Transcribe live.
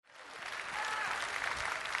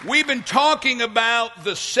We've been talking about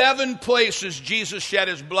the 7 places Jesus shed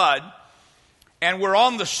his blood, and we're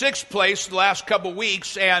on the 6th place the last couple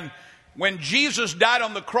weeks. And when Jesus died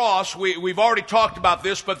on the cross, we've already talked about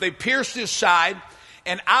this, but they pierced his side,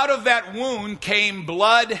 and out of that wound came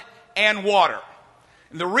blood and water.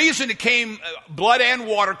 And the reason it came, blood and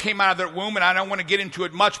water came out of that womb, and I don't want to get into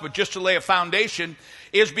it much, but just to lay a foundation,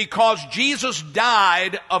 is because Jesus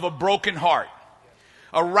died of a broken heart.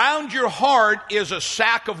 Around your heart is a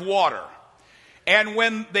sack of water. And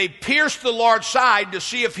when they pierced the Lord's side to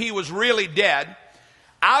see if he was really dead,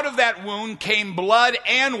 out of that wound came blood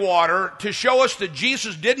and water to show us that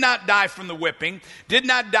Jesus did not die from the whipping, did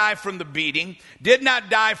not die from the beating, did not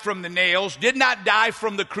die from the nails, did not die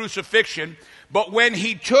from the crucifixion. But when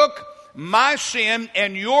he took my sin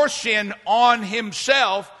and your sin on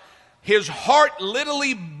himself, his heart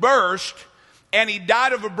literally burst, and he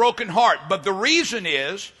died of a broken heart. But the reason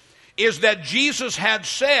is that Jesus had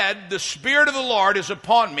said, the Spirit of the Lord is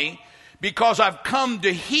upon me because I've come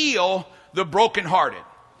to heal the brokenhearted.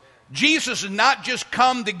 Jesus has not just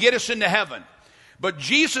come to get us into heaven, but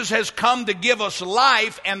Jesus has come to give us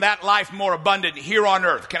life, and that life more abundant here on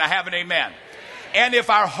earth. Can I have an amen? And if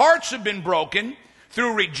our hearts have been broken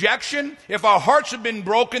through rejection, if our hearts have been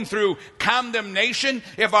broken through condemnation,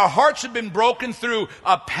 if our hearts have been broken through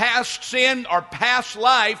a past sin or past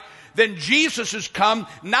life, then Jesus has come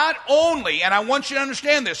not only, and I want you to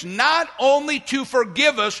understand this, not only to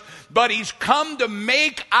forgive us, but he's come to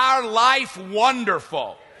make our life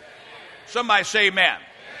wonderful. Somebody say amen.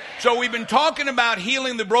 So we've been talking about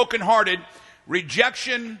healing the brokenhearted,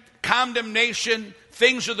 rejection, condemnation,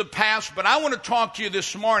 things of the past, but I want to talk to you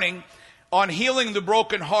this morning on healing the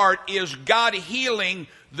broken heart. Is God healing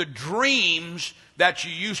the dreams that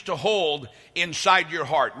you used to hold inside your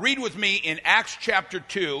heart? Read with me in Acts chapter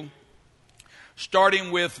 2,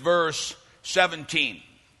 starting with verse 17.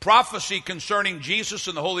 Prophecy concerning Jesus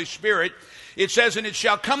and the Holy Spirit. It says, "And it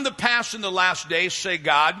shall come to pass in the last days, say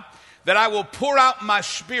God, that I will pour out my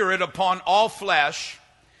Spirit upon all flesh,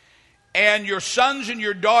 and your sons and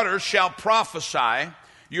your daughters shall prophesy.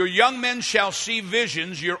 Your young men shall see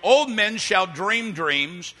visions, your old men shall dream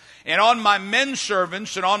dreams, and on my men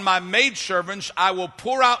servants and on my maid servants I will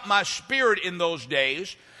pour out my Spirit in those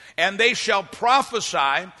days, and they shall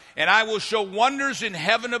prophesy, and I will show wonders in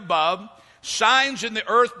heaven above, signs in the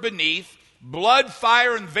earth beneath, blood,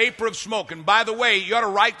 fire, and vapor of smoke." And by the way, you ought to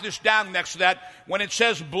write this down next to that. When it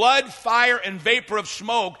says blood, fire, and vapor of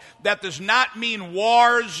smoke, that does not mean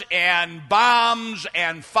wars and bombs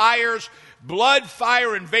and fires. Blood,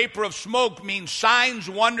 fire, and vapor of smoke means signs,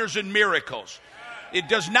 wonders, and miracles. It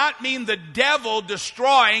does not mean the devil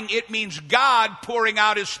destroying. It means God pouring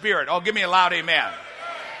out his Spirit. Oh, give me a loud amen.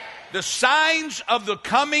 The signs of the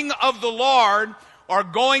coming of the Lord are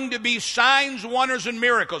going to be signs, wonders, and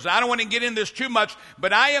miracles. I don't want to get into this too much,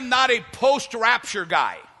 but I am not a post-rapture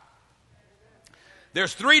guy.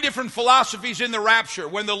 There's 3 different philosophies in the rapture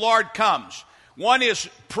when the Lord comes. One is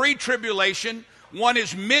pre-tribulation, one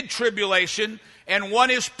is mid-tribulation, and one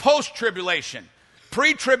is post-tribulation.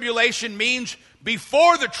 Pre-tribulation means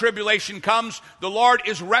before the tribulation comes, the Lord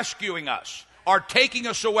is rescuing us or taking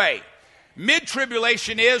us away.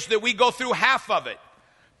 Mid-tribulation is that we go through half of it.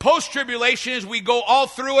 Post-tribulation is we go all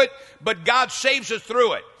through it, but God saves us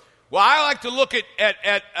through it. Well, I like to look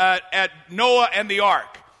at Noah and the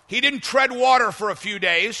ark. He didn't tread water for a few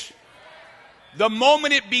days. The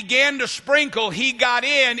moment it began to sprinkle, he got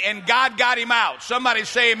in and God got him out. Somebody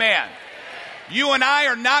say amen. You and I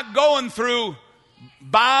are not going through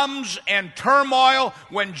bombs and turmoil.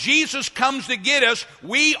 When Jesus comes to get us,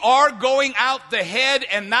 we are going out the head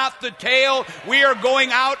and not the tail. We are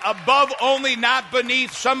going out above only, not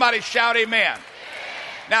beneath. Somebody shout amen.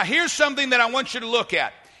 Now here's something that I want you to look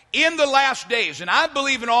at. In the last days, and I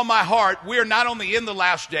believe in all my heart, we are not only in the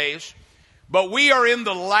last days, but we are in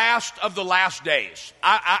the last of the last days.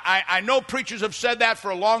 I know preachers have said that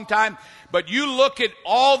for a long time, but you look at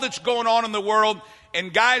all that's going on in the world,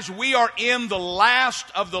 and guys, we are in the last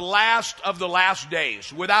of the last of the last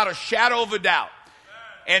days, without a shadow of a doubt.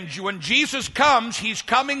 And when Jesus comes, he's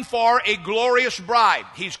coming for a glorious bride.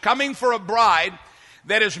 He's coming for a bride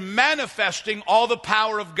that is manifesting all the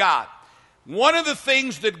power of God. One of the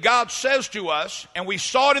things that God says to us, and we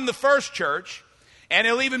saw it in the first church, and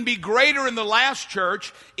it'll even be greater in the last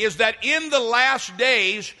church, is that in the last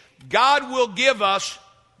days, God will give us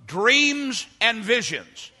dreams and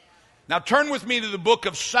visions. Now turn with me to the book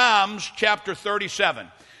of Psalms, chapter 37,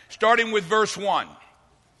 starting with verse 1.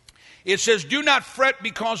 It says, "Do not fret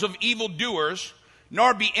because of evildoers,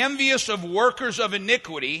 nor be envious of workers of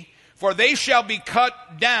iniquity, for they shall be cut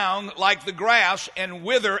down like the grass and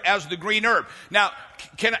wither as the green herb. Now,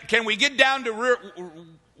 can we get down to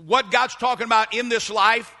what God's talking about in this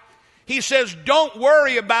life? He says, don't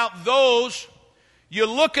worry about those. You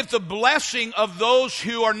look at the blessing of those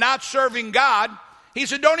who are not serving God. He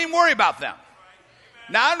said, don't even worry about them.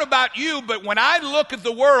 Now, I don't know about you, but when I look at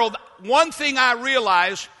the world, one thing I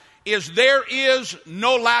realize is there is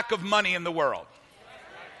no lack of money in the world.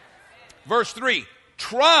 Verse 3,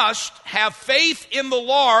 trust, have faith in the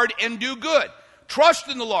Lord and do good. Trust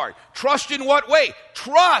in the Lord. Trust in what way?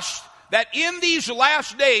 Trust that in these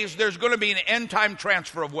last days there's going to be an end-time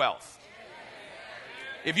transfer of wealth.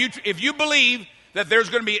 If you believe that there's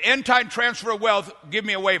going to be an end-time transfer of wealth, give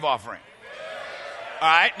me a wave offering. All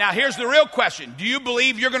right, now here's the real question. Do you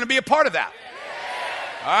believe you're going to be a part of that?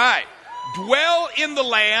 All right. Dwell in the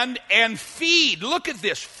land and feed. Look at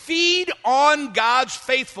this. Feed on God's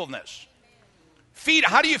faithfulness. Feed.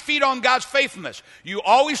 How do you feed on God's faithfulness? You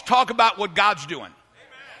always talk about what God's doing.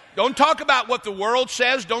 Don't talk about what the world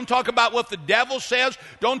says. Don't talk about what the devil says.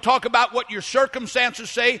 Don't talk about what your circumstances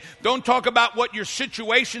say. Don't talk about what your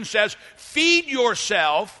situation says. Feed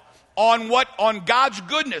yourself on God's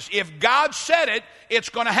goodness. If God said it, it's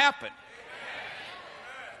going to happen.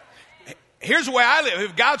 Here's the way I live.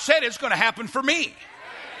 If God said it, it's going to happen for me.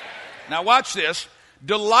 Now watch this.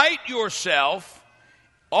 Delight yourself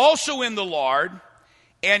also in the Lord,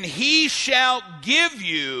 and he shall give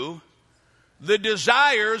you the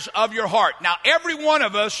desires of your heart. Now, every one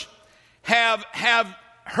of us have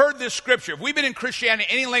heard this scripture. If we've been in Christianity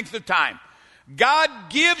any length of time, God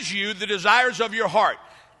gives you the desires of your heart.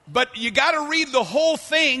 But you got to read the whole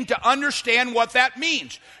thing to understand what that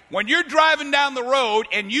means. When you're driving down the road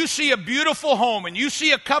and you see a beautiful home and you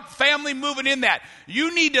see a family moving in that,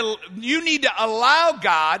 you need to allow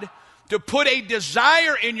God to put a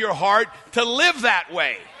desire in your heart to live that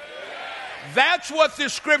way. That's what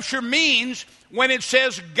this scripture means when it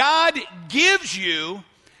says God gives you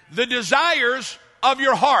the desires of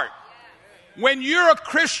your heart. When you're a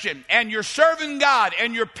Christian and you're serving God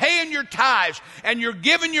and you're paying your tithes and you're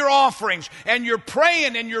giving your offerings and you're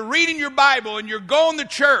praying and you're reading your Bible and you're going to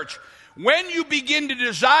church, when you begin to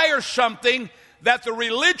desire something that the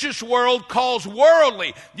religious world calls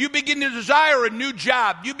worldly, you begin to desire a new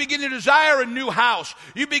job, you begin to desire a new house,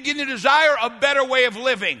 you begin to desire a better way of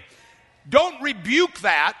living. Don't rebuke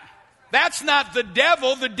that. That's not the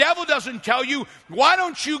devil. The devil doesn't tell you, why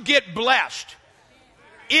don't you get blessed?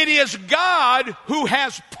 It is God who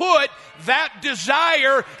has put that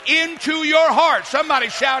desire into your heart. Somebody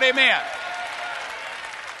shout amen.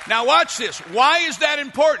 Now watch this. Why is that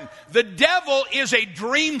important? The devil is a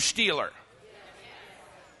dream stealer.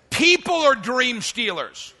 People are dream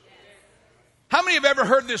stealers. How many have ever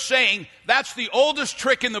heard this saying, that's the oldest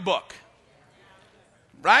trick in the book?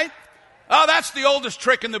 Right? Oh, that's the oldest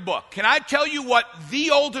trick in the book. Can I tell you what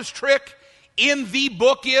the oldest trick in the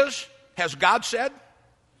book is? Has God said?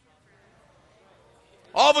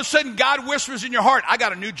 All of a sudden, God whispers in your heart, I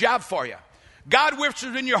got a new job for you. God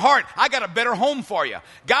whispers in your heart, I got a better home for you.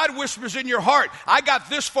 God whispers in your heart, I got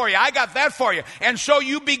this for you, I got that for you. And so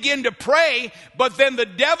you begin to pray, but then the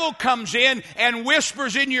devil comes in and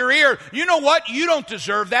whispers in your ear, you know what? You don't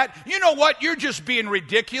deserve that. You know what? You're just being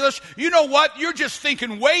ridiculous. You know what? You're just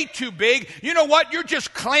thinking way too big. You know what? You're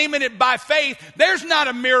just claiming it by faith. There's not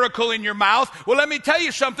a miracle in your mouth. Well, let me tell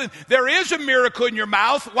you something. There is a miracle in your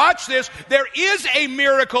mouth. Watch this. There is a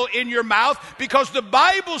miracle in your mouth because the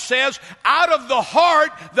Bible says, out of the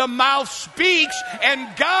heart, the mouth speaks,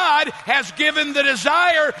 and God has given the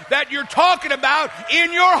desire that you're talking about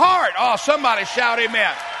in your heart. Oh, somebody shout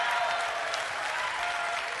amen.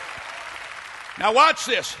 Now watch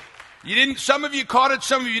this. Some of you caught it,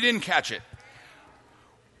 some of you didn't catch it.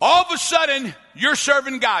 All of a sudden, you're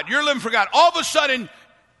serving God. You're living for God. All of a sudden,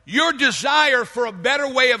 your desire for a better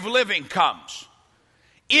way of living comes.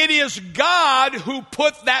 It is God who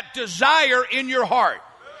put that desire in your heart.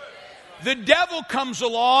 The devil comes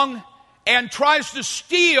along and tries to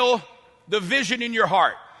steal the vision in your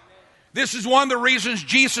heart. This is one of the reasons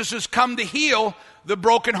Jesus has come to heal the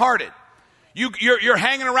brokenhearted. You're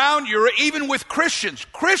hanging around, you're even with Christians.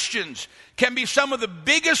 Christians can be some of the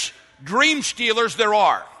biggest dream stealers there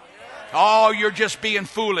are. Oh, you're just being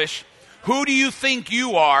foolish. Who do you think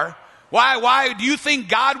you are? Why do you think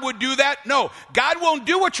God would do that? No, God won't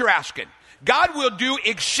do what you're asking. God will do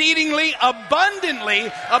exceedingly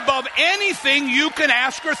abundantly above anything you can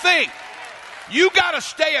ask or think. You got to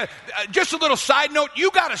stay, just a little side note, you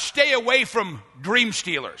got to stay away from dream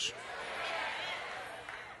stealers.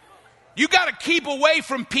 You got to keep away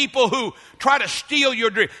from people who try to steal your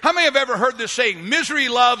dream. How many have ever heard this saying, misery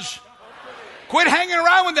loves Quit hanging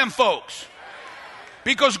around with them folks.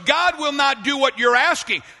 Because God will not do what you're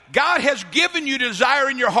asking. God has given you desire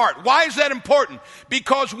in your heart. Why is that important?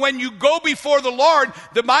 Because when you go before the Lord,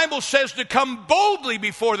 the Bible says to come boldly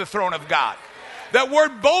before the throne of God. That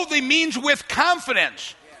word boldly means with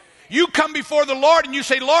confidence. You come before the Lord and you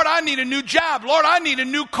say, Lord, I need a new job. Lord, I need a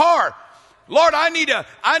new car. Lord, I need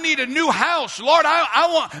a new house. Lord,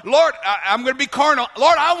 I'm going to be carnal.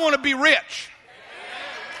 Lord, I want to be rich.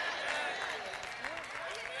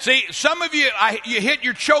 See, some of you, you hit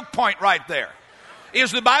your choke point right there.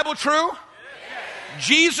 Is the Bible true?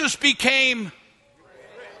 Jesus became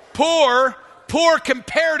poor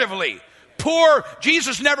comparatively. Poor,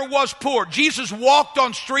 Jesus never was poor. Jesus walked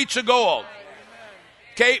on streets of gold.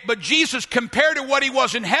 Okay, but Jesus, compared to what he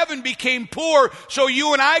was in heaven, became poor so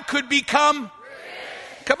you and I could become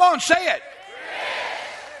rich. Come on, say it.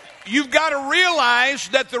 You've got to realize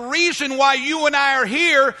that the reason why you and I are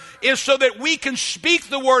here is so that we can speak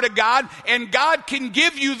the word of God and God can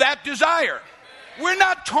give you that desire. We're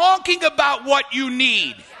not talking about what you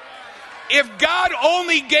need. If God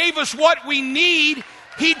only gave us what we need,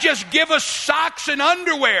 he'd just give us socks and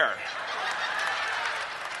underwear.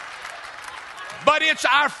 But it's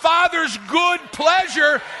our Father's good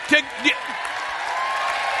pleasure to...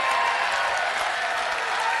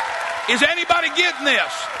 Is anybody getting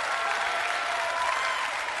this?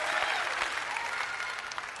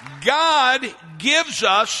 God gives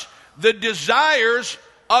us the desires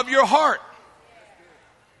of your heart.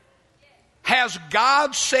 Has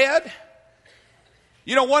God said?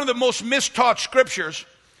 You know, one of the most mistaught scriptures,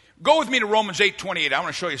 go with me to Romans 8:28. I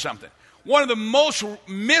want to show you something. One of the most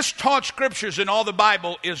mistaught scriptures in all the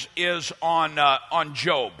Bible is on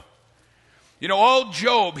Job. You know, old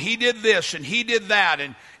Job, he did this and he did that,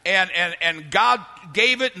 and God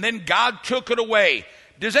gave it and then God took it away.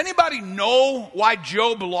 Does anybody know why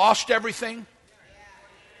Job lost everything?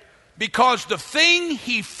 Because the thing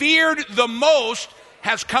he feared the most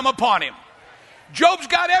has come upon him. Job's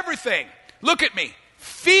got everything. Look at me.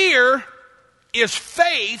 Fear is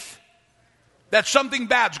faith that something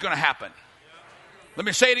bad's going to happen. Let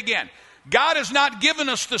me say it again. God has not given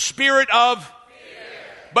us the spirit of fear,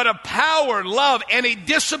 but of power, love, and a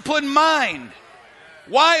disciplined mind.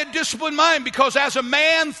 Why a disciplined mind? Because as a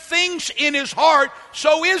man thinks in his heart,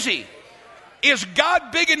 so is he. Is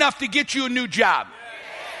God big enough to get you a new job?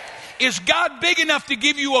 Is God big enough to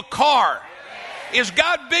give you a car? Is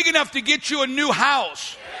God big enough to get you a new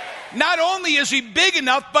house? Not only is he big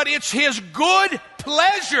enough, but it's his good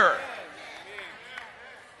pleasure.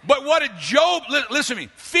 But what did Job, listen to me,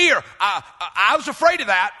 fear. I was afraid of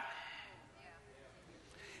that.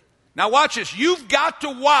 Now watch this. You've got to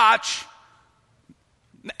watch.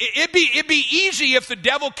 It'd be easy if the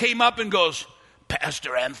devil came up and goes,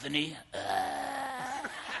 Pastor Anthony,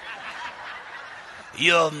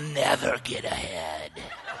 you'll never get ahead.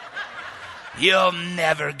 You'll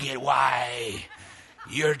never get why.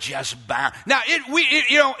 You're just bound. Now,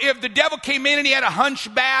 if the devil came in and he had a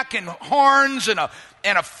hunchback and horns and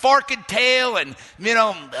a forked tail and,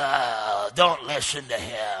 don't listen to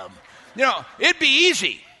him. It'd be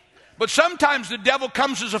easy. But sometimes the devil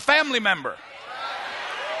comes as a family member.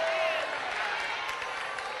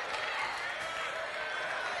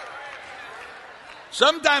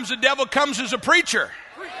 Sometimes the devil comes as a preacher.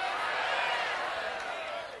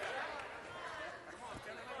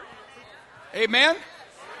 Amen?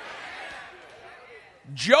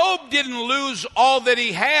 Job didn't lose all that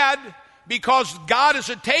he had because God is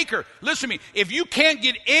a taker. Listen to me. If you can't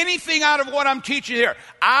get anything out of what I'm teaching here,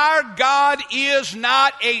 our God is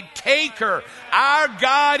not a taker. Our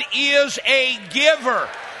God is a giver.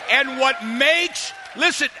 And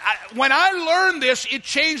when I learned this, it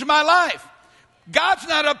changed my life. God's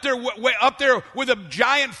not up there with a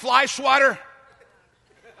giant fly swatter.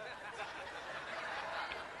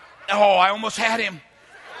 Oh, I almost had him.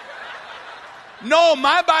 No,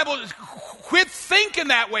 my Bible, quit thinking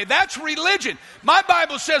that way. That's religion. My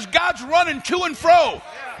Bible says God's running to and fro.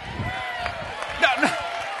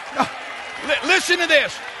 No. Listen to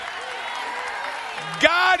this.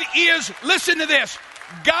 Listen to this.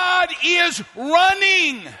 God is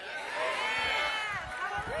running.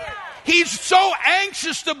 He's so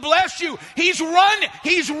anxious to bless you. He's running.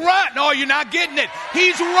 No, you're not getting it.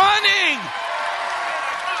 He's running.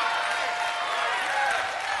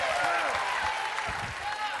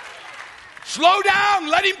 Slow down.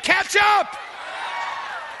 Let him catch up.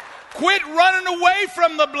 Quit running away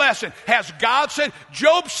from the blessing. Has God said?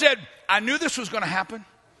 Job said, I knew this was going to happen.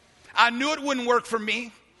 I knew it wouldn't work for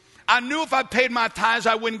me. I knew if I paid my tithes,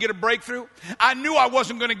 I wouldn't get a breakthrough. I knew I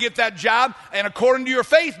wasn't going to get that job. And according to your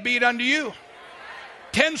faith, be it unto you.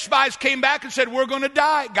 10 spies came back and said, we're going to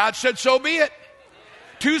die. God said, so be it.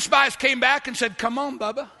 2 spies came back and said, come on,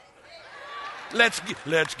 Bubba. Let's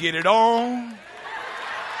get it on.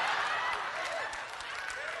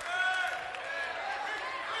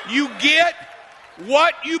 You get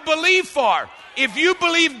what you believe for. If you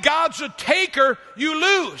believe God's a taker, you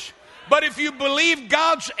lose. But if you believe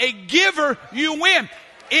God's a giver, you win.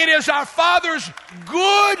 It is our Father's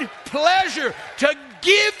good pleasure to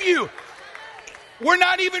give you. We're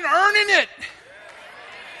not even earning it.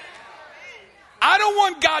 I don't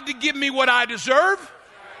want God to give me what I deserve.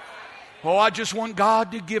 Oh, I just want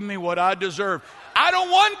God to give me what I deserve. I don't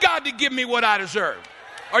want God to give me what I deserve.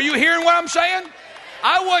 Are you hearing what I'm saying?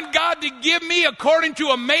 I want God to give me according to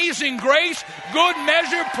amazing grace, good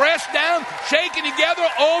measure, pressed down, shaken together,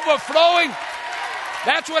 overflowing.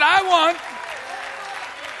 That's what I want.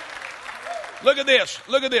 Look at this.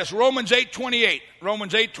 Look at this. Romans 8:28.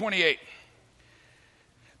 Romans 8:28.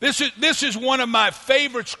 This is one of my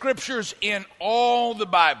favorite scriptures in all the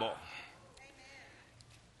Bible.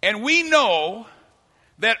 And we know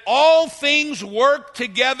that all things work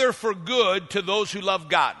together for good to those who love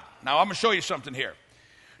God. Now, I'm going to show you something here.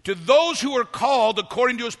 To those who are called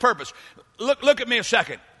according to his purpose. Look at me a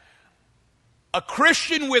second. A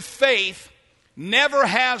Christian with faith never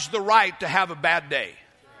has the right to have a bad day.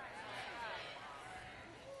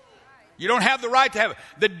 You don't have the right to have it.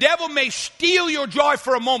 The devil may steal your joy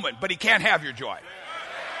for a moment, but he can't have your joy.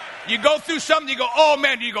 You go through something, you go, oh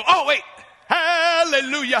man, you go, oh wait,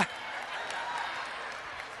 hallelujah.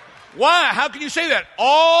 Why? How can you say that?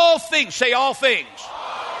 All things, say all things.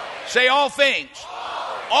 Say all things.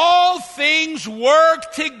 All things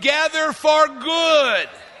work together for good.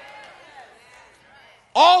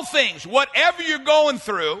 All things, whatever you're going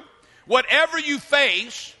through, whatever you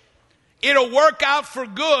face, it'll work out for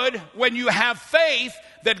good when you have faith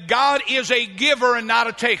that God is a giver and not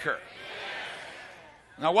a taker.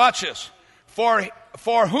 Now watch this.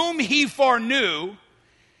 For whom he foreknew,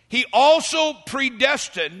 he also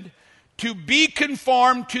predestined to be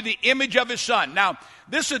conformed to the image of his Son. Now,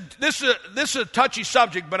 this is a touchy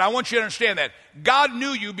subject, but I want you to understand that. God knew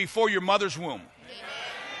you before your mother's womb.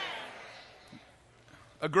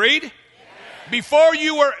 Agreed? Before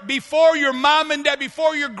your mom and dad,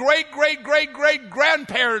 before your great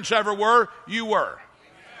grandparents ever were, you were.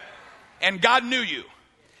 And God knew you.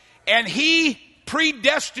 And he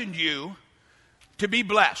predestined you to be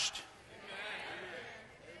blessed.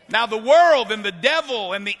 Now the world and the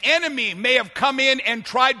devil and the enemy may have come in and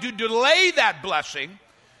tried to delay that blessing,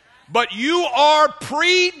 but you are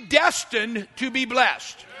predestined to be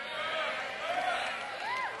blessed.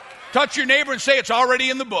 Touch your neighbor and say, it's already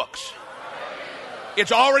in the books.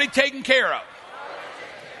 It's already taken care of.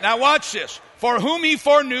 Now watch this. For whom he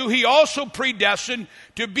foreknew, he also predestined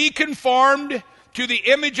to be conformed to the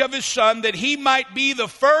image of his Son, that he might be the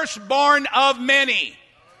firstborn of many.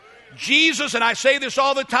 Jesus, and I say this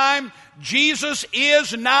all the time, Jesus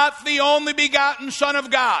is not the only begotten Son of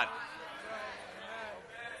God.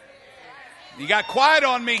 You got quiet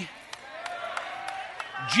on me.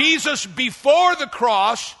 Jesus, before the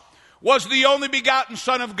cross, was the only begotten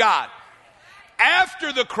Son of God.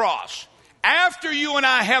 After the cross, after you and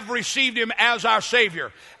I have received him as our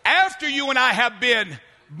Savior, after you and I have been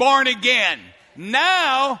born again,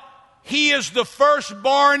 now he is the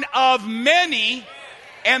firstborn of many,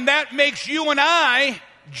 and that makes you and I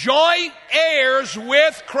joint heirs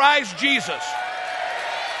with Christ Jesus.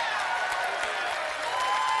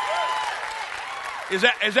 Is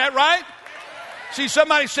that right? See,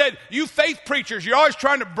 somebody said, you faith preachers, you're always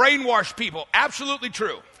trying to brainwash people. Absolutely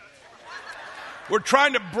true. We're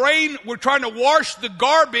trying to wash the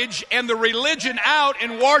garbage and the religion out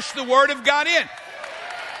and wash the Word of God in.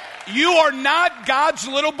 You are not God's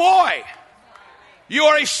little boy. You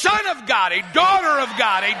are a son of God, a daughter of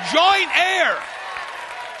God, a joint heir.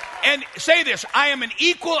 And say this, I am an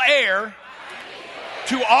equal heir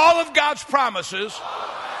to all of God's promises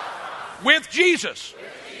with Jesus.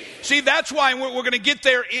 See, that's why we're going to get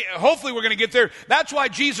there. Hopefully we're going to get there. That's why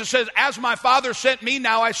Jesus says, as my Father sent me,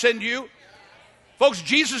 now I send you. Folks,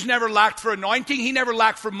 Jesus never lacked for anointing. He never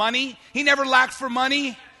lacked for money. He never lacked for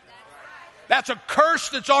money. That's a curse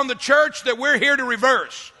that's on the church that we're here to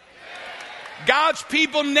reverse. God's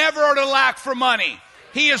people never are to lack for money.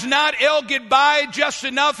 He is not El Gidbai, just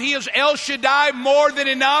enough. He is El Shaddai, more than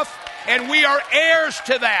enough. And we are heirs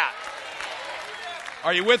to that.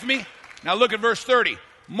 Are you with me? Now look at verse 30.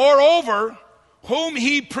 Moreover, whom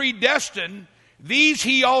he predestined, these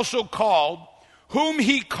he also called. Whom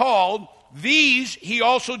he called, these he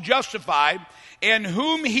also justified. And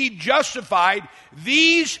whom he justified,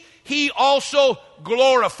 these he also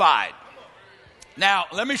glorified. Now,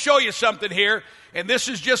 let me show you something here, and this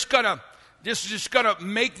is just gonna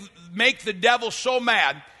make the devil so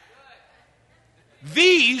mad.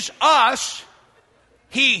 These, us,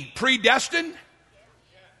 he predestined.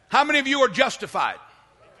 How many of you are justified?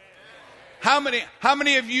 How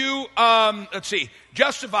many of you,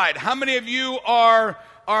 justified? How many of you are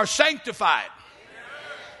sanctified?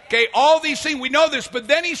 Okay, all these things, we know this, but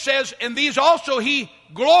then he says, and these also he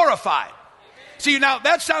glorified. See, now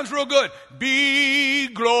that sounds real good. Be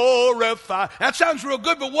glorified. That sounds real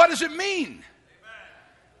good, but what does it mean?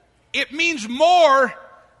 It means more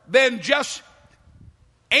than just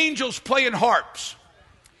angels playing harps.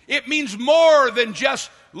 It means more than just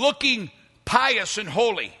looking pious and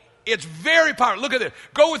holy. It's very powerful. Look at this.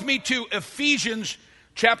 Go with me to Ephesians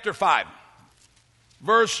chapter 5,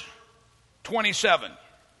 verse 27.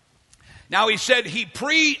 Now he said he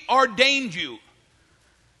preordained you.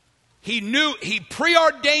 He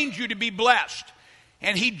preordained you to be blessed.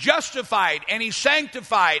 And he justified, and he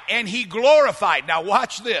sanctified, and he glorified. Now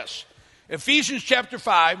watch this. Ephesians chapter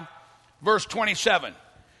 5, verse 27.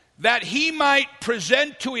 That he might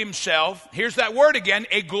present to himself, here's that word again,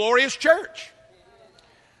 a glorious church.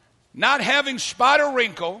 Not having spot or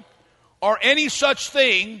wrinkle, or any such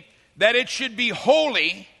thing, that it should be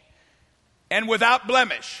holy and without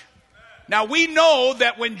blemish. Now we know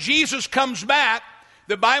that when Jesus comes back,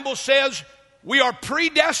 the Bible says we are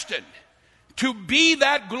predestined to be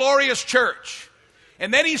that glorious church.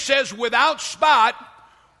 And then he says without spot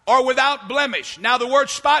or without blemish. Now the word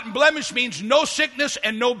spot and blemish means no sickness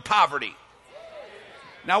and no poverty.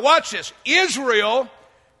 Now watch this. Israel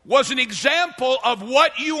was an example of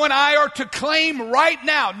what you and I are to claim right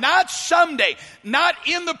now. Not someday, not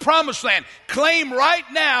in the promised land. Claim right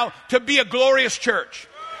now to be a glorious church.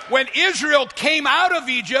 When Israel came out of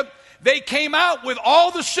Egypt, they came out with all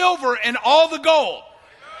the silver and all the gold.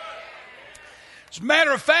 As a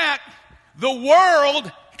matter of fact, the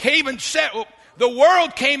world came and said,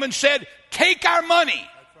 take our money.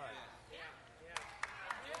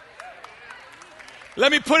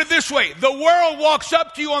 Let me put it this way. The world walks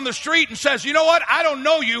up to you on the street and says, you know what? I don't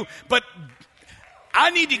know you, but I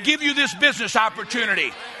need to give you this business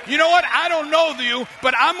opportunity. You know what? I don't know you,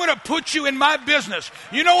 but I'm going to put you in my business.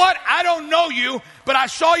 You know what? I don't know you, but I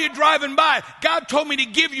saw you driving by. God told me to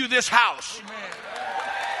give you this house.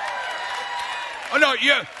 Oh,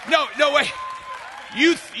 no, wait.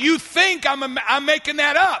 You think I'm making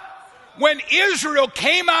that up. When Israel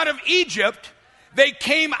came out of Egypt, they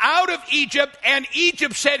came out of Egypt, and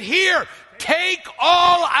Egypt said, here, take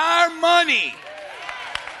all our money.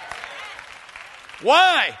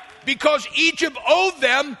 Why? Because Egypt owed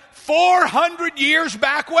them 400 years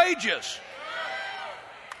back wages.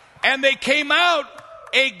 And they came out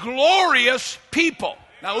a glorious people.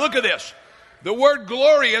 Now look at this. The word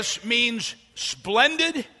glorious means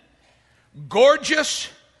splendid, gorgeous,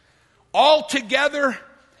 altogether,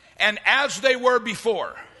 and as they were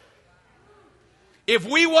before. If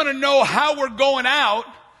we want to know how we're going out,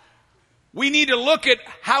 we need to look at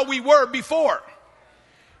how we were before.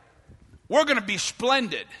 We're going to be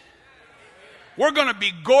splendid. We're going to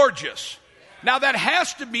be gorgeous. Now that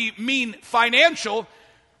has to mean financial,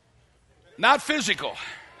 not physical.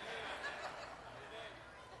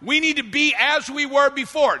 We need to be as we were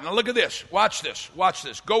before. Now look at this. Watch this. Watch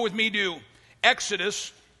this. Go with me to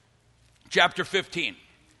Exodus chapter 15.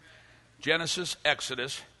 Genesis,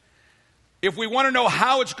 Exodus. If we want to know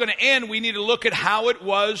how it's going to end, we need to look at how it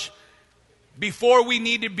was before we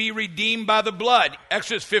need to be redeemed by the blood.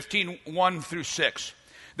 Exodus 15, 1 through 6.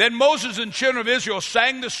 Then Moses and the children of Israel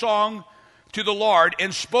sang the song to the Lord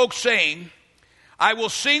and spoke, saying, I will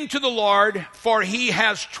sing to the Lord, for he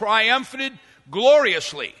has triumphed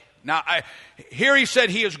gloriously. Now, here he said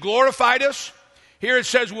he has glorified us. Here it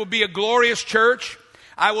says we'll be a glorious church.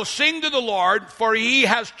 I will sing to the Lord, for he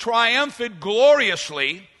has triumphed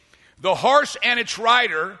gloriously. The horse and its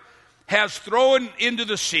rider has thrown into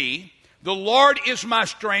the sea. The Lord is my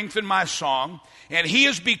strength and my song, and he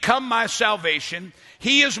has become my salvation.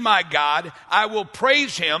 He is my God. I will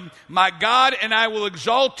praise him, my God, and I will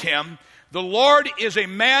exalt him. The Lord is a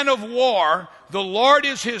man of war. The Lord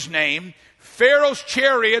is his name. Pharaoh's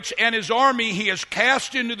chariots and his army he has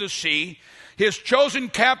cast into the sea. His chosen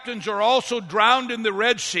captains are also drowned in the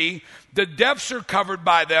Red Sea. The depths are covered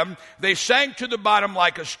by them. They sank to the bottom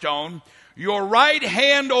like a stone. Your right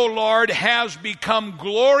hand, O Lord, has become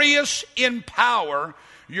glorious in power.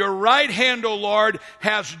 Your right hand, O Lord,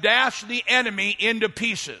 has dashed the enemy into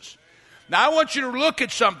pieces. Now I want you to look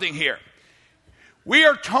at something here. We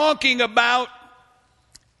are talking about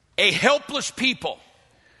a helpless people.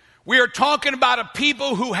 We are talking about a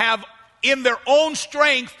people who have in their own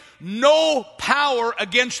strength no power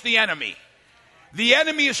against the enemy. The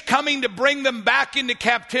enemy is coming to bring them back into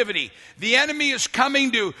captivity. The enemy is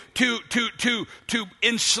coming to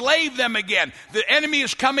enslave them again. The enemy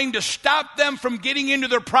is coming to stop them from getting into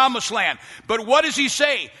their promised land. But what does he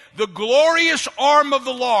say? The glorious arm of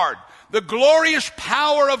the Lord, the glorious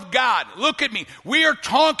power of God. Look at me. We are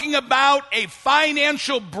talking about a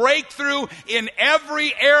financial breakthrough in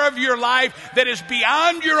every area of your life that is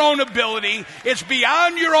beyond your own ability. It's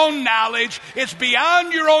beyond your own knowledge. It's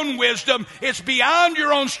beyond your own wisdom. It's beyond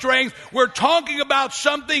your own strength. We're talking about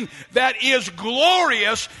something that is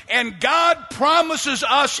glorious, and God promises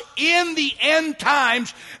us in the end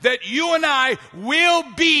times that you and I will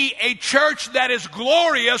be a church that is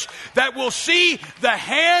glorious, that will see the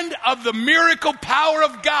hand of the miracle power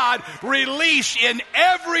of God released in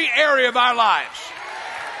every area of our lives.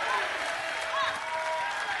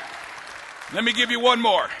 Let me give you one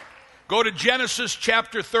more. Go to Genesis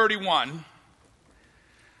chapter 31.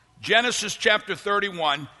 Genesis chapter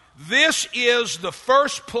 31. This is the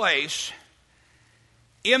first place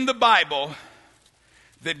in the Bible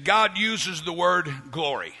that God uses the word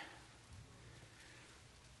glory.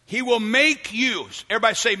 He will make you,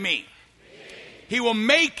 everybody say me. He will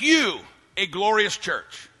make you a glorious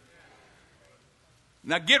church.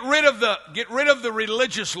 Now get rid of the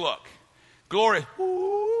religious look. Glory.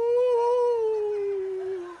 Ooh.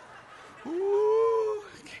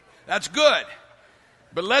 That's good.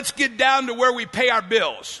 But let's get down to where we pay our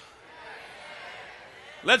bills.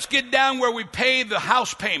 Let's get down where we pay the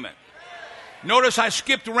house payment. Notice I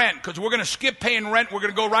skipped rent, because we're going to skip paying rent. We're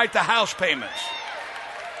going to go right to house payments.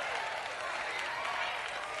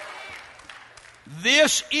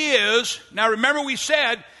 This is, now remember we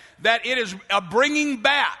said that it is a bringing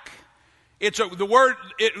back.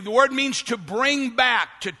 The word means to bring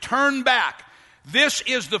back, to turn back. This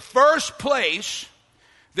is the first place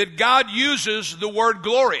that God uses the word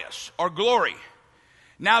glorious or glory.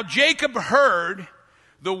 Now Jacob heard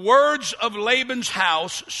the words of Laban's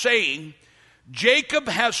house, saying, Jacob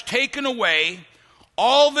has taken away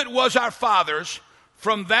all that was our father's.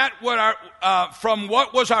 From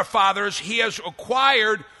what was our father's, he has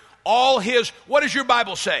acquired all his, what does your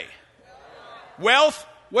Bible say? Wealth?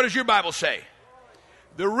 What does your Bible say?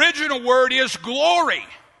 The original word is glory.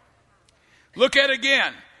 Look at it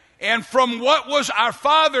again. And from what was our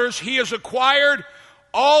father's, he has acquired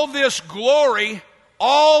all this glory,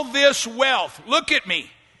 all this wealth. Look at me.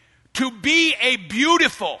 To be a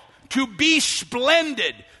beautiful, to be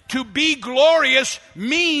splendid, to be glorious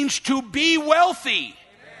means to be wealthy.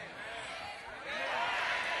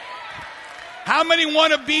 How many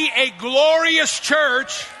want to be a glorious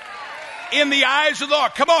church in the eyes of the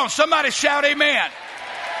Lord? Come on, somebody shout amen.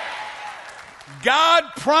 God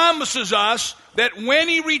promises us that when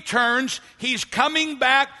He returns, He's coming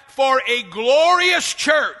back for a glorious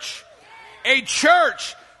church. A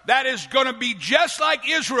church that is going to be just like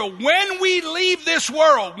Israel. When we leave this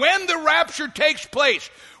world, when the rapture takes place,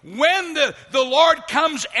 when the Lord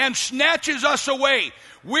comes and snatches us away,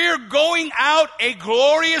 we're going out a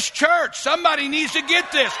glorious church. Somebody needs to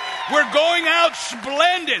get this. We're going out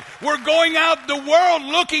splendid. We're going out the world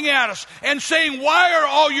looking at us and saying, why are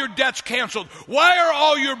all your debts canceled? Why are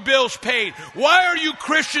all your bills paid? Why are you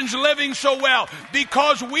Christians living so well?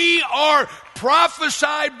 Because we are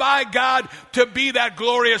prophesied by God to be that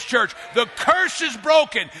glorious church. The curse is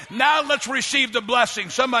broken. Now let's receive the blessing.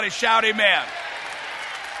 Somebody shout amen.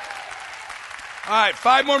 All right,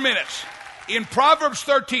 5 more minutes. In Proverbs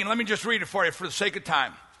 13, let me just read it for you for the sake of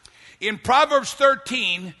time. In Proverbs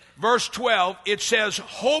 13, verse 12, it says,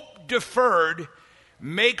 hope deferred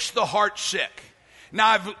makes the heart sick. Now,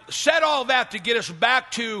 I've said all that to get us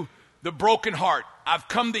back to the broken heart. I've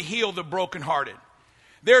come to heal the brokenhearted.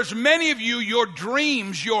 There's many of you, your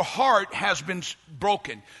dreams, your heart has been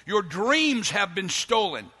broken. Your dreams have been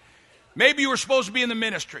stolen. Maybe you were supposed to be in the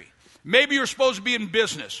ministry. Maybe you're supposed to be in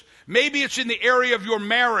business. Maybe it's in the area of your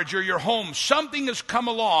marriage or your home. Something has come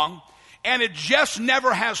along and it just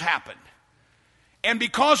never has happened. And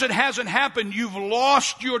because it hasn't happened, you've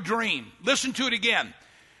lost your dream. Listen to it again.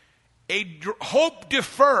 Hope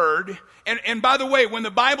deferred. And by the way, when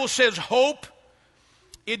the Bible says hope,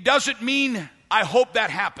 it doesn't mean I hope that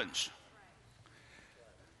happens.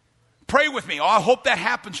 Pray with me. Oh, I hope that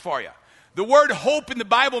happens for you. The word hope in the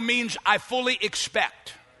Bible means I fully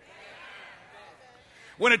expect.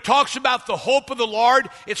 When it talks about the hope of the Lord,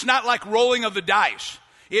 it's not like rolling of the dice.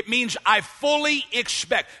 It means I fully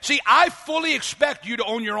expect. See, I fully expect you to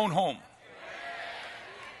own your own home.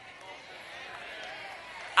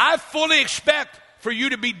 I fully expect for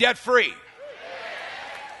you to be debt free.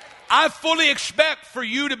 I fully expect for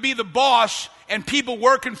you to be the boss and people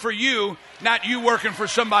working for you, not you working for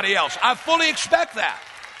somebody else. I fully expect that.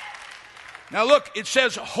 Now look, it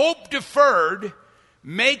says hope deferred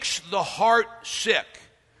makes the heart sick.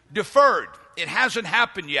 Deferred. It hasn't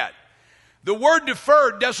happened yet. The word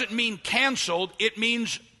deferred doesn't mean canceled. It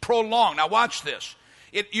means prolonged. Now watch this.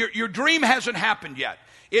 Your dream hasn't happened yet.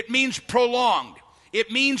 It means prolonged. It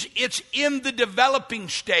means it's in the developing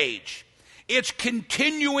stage. It's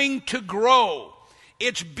continuing to grow.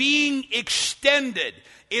 It's being extended.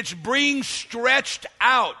 It's being stretched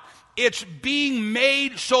out. It's being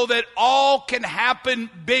made so that all can happen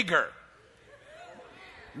bigger.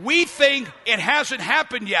 We think it hasn't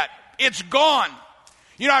happened yet. It's gone.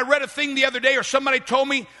 You know, I read a thing the other day, or somebody told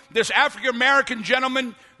me this African-American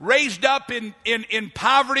gentleman raised up in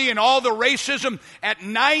poverty and all the racism at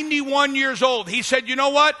 91 years old. He said, you know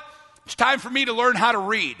what? It's time for me to learn how to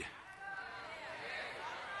read.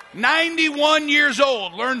 91 years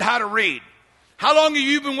old, learned how to read. How long have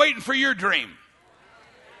you been waiting for your dream?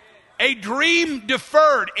 A dream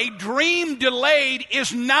deferred, a dream delayed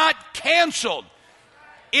is not canceled.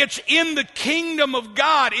 It's in the kingdom of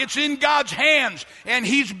God. It's in God's hands, and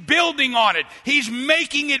He's building on it. He's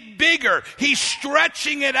making it bigger. He's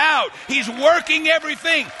stretching it out. He's working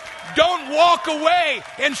everything. Don't walk away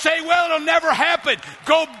and say, well, it'll never happen.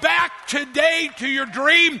 Go back today to your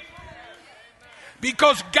dream,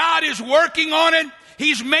 because God is working on it.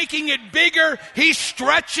 He's making it bigger. He's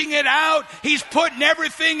stretching it out. He's putting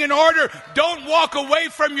everything in order. Don't walk away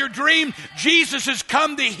from your dream. Jesus has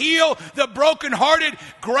come to heal the brokenhearted.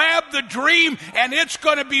 Grab the dream, and it's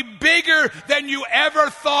going to be bigger than you ever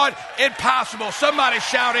thought it possible. Somebody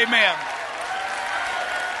shout amen.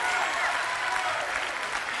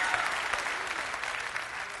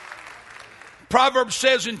 Proverbs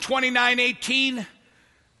says in 29:18,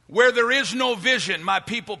 where there is no vision, my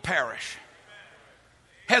people perish.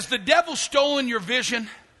 Has the devil stolen your vision?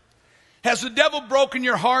 Has the devil broken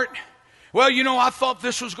your heart? Well, you know, I thought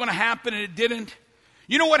this was going to happen and it didn't.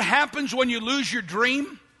 You know what happens when you lose your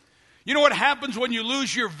dream? You know what happens when you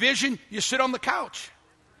lose your vision? You sit on the couch.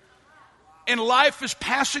 And life is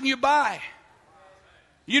passing you by.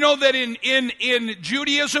 You know that in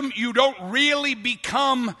Judaism, you don't really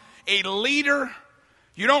become a leader.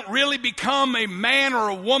 You don't really become a man or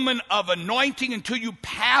a woman of anointing until you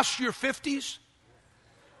pass your 50s.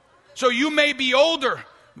 So you may be older.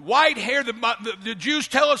 White hair, the Jews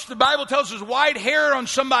tell us, the Bible tells us, white hair on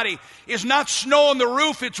somebody is not snow on the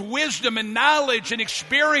roof. It's wisdom and knowledge and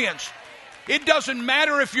experience. It doesn't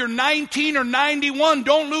matter if you're 19 or 91.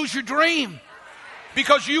 Don't lose your dream.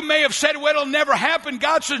 Because you may have said, well, it'll never happen.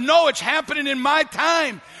 God says, no, it's happening in my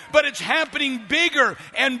time. But it's happening bigger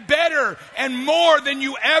and better and more than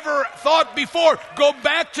you ever thought before. Go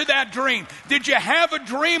back to that dream. Did you have a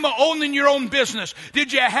dream of owning your own business?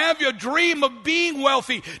 Did you have a dream of being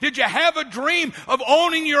wealthy? Did you have a dream of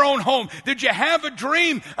owning your own home? Did you have a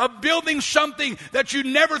dream of building something that you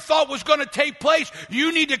never thought was going to take place?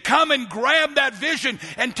 You need to come and grab that vision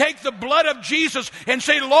and take the blood of Jesus and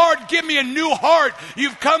say, Lord, give me a new heart.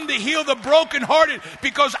 You've come to heal the brokenhearted,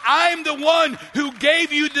 because I'm the one who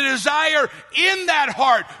gave you the desire in that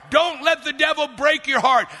heart. Don't let the devil break your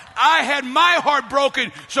heart. I had my heart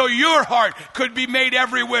broken so your heart could be made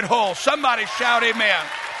every whit whole. Somebody shout amen.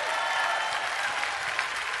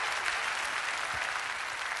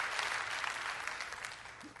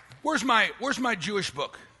 Where's my Jewish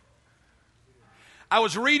book? I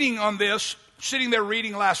was reading on this, sitting there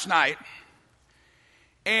reading last night,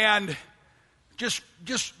 and just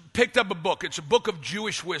picked up a book. It's a book of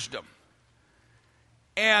Jewish wisdom.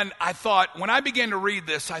 And I thought, when I began to read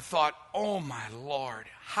this, I thought, oh my Lord,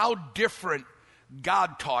 how different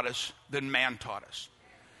God taught us than man taught us.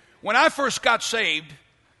 When I first got saved,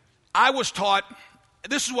 I was taught,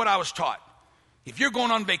 this is what I was taught. If you're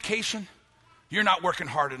going on vacation, you're not working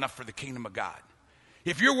hard enough for the kingdom of God.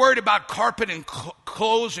 If you're worried about carpet and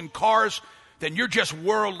clothes and cars, then you're just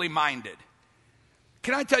worldly minded.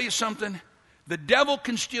 Can I tell you something? The devil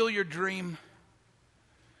can steal your dream.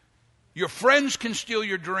 Your friends can steal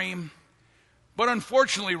your dream, but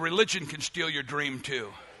unfortunately, religion can steal your dream too.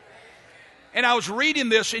 And I was reading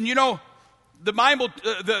this, and you know, the Bible,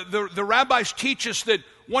 the rabbis teach us that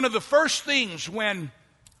one of the first things when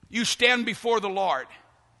you stand before the Lord,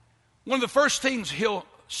 one of the first things He'll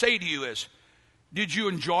say to you is, did you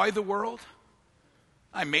enjoy the world?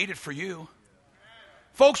 I made it for you.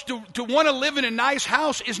 Folks, to want to live in a nice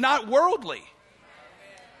house is not worldly.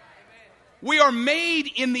 We are made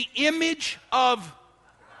in the image of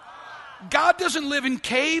God. Doesn't live in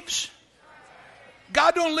caves.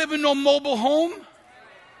 God don't live in no mobile home.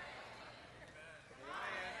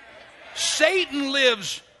 Satan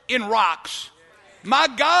lives in rocks. My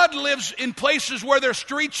God lives in places where there's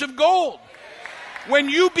streets of gold. When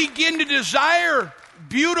you begin to desire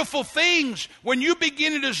beautiful things, when you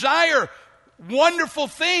begin to desire wonderful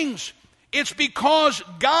things, it's because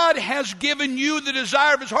God has given you the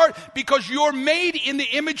desire of his heart, because you're made in the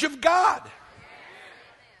image of God.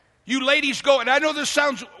 You ladies go, and I know this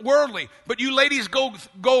sounds worldly, but you ladies go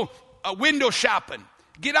window shopping.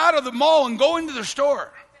 Get out of the mall and go into the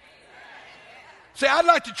store. Say, I'd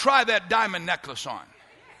like to try that diamond necklace on.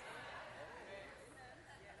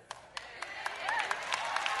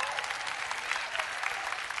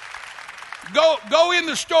 Go in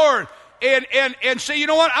the store and say, you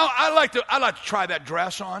know what, I'd like to try that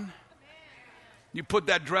dress on. You put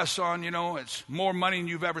that dress on, you know, it's more money than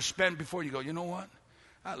you've ever spent before. You go, you know what,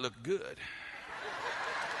 I look good.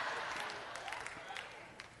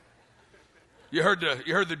 You heard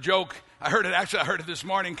the joke. I heard it this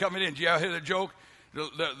morning coming in. Did you ever hear the joke?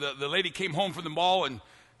 The lady came home from the mall and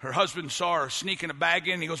her husband saw her sneaking a bag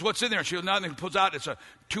in. He goes, what's in there? She goes, nothing. He pulls out, it's a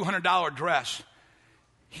 $200 dress.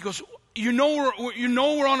 He goes, you know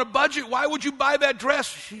we're on a budget. Why would you buy that dress?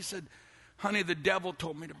 She said, honey, the devil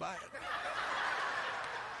told me to buy it.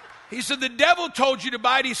 He said, the devil told you to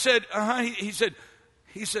buy it? He said, uh-huh.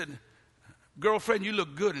 He said, girlfriend, you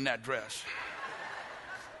look good in that dress.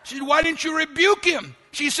 She said, why didn't you rebuke him?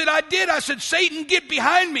 She said, I did. I said, Satan, get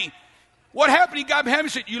behind me. What happened? He got behind me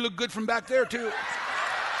and said, you look good from back there too.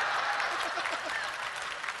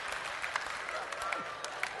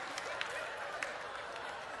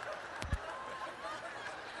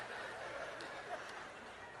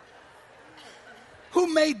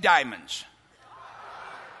 Who made diamonds?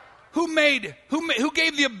 Who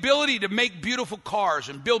gave the ability to make beautiful cars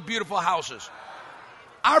and build beautiful houses?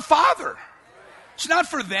 Our Father. It's not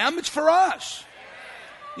for them, it's for us.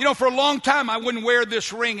 You know, for a long time I wouldn't wear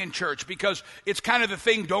this ring in church because it's kind of the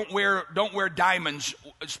thing, don't wear diamonds,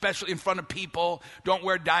 especially in front of people. Don't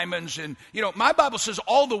wear diamonds. And, you know, my Bible says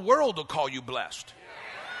all the world will call you blessed.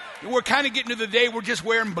 We're kind of getting to the day we're just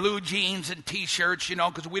wearing blue jeans and T-shirts, you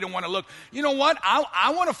know, because we don't want to look. You know what?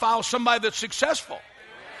 I want to follow somebody that's successful.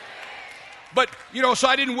 But, you know, so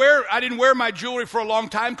I didn't wear my jewelry for a long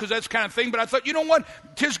time because that's the kind of thing. But I thought, you know what?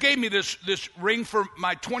 Tiz gave me this ring for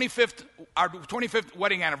my our 25th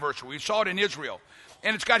wedding anniversary. We saw it in Israel.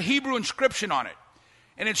 And it's got Hebrew inscription on it.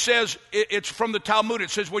 And it says, it's from the Talmud. It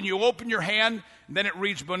says, when you open your hand, then it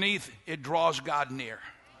reads beneath, it draws God near.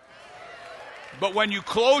 But when you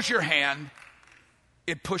close your hand,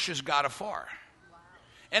 it pushes God afar.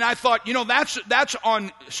 And I thought, you know, that's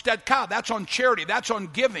on tzedakah, that's on charity, that's on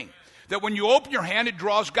giving. That when you open your hand, it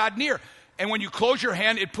draws God near. And when you close your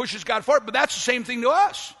hand, it pushes God forward. But that's the same thing to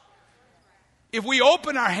us. If we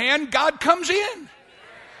open our hand, God comes in.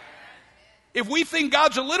 If we think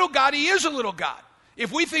God's a little God, he is a little God.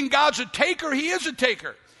 If we think God's a taker, he is a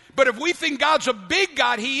taker. But if we think God's a big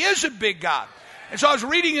God, he is a big God. And so I was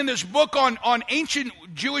reading in this book on ancient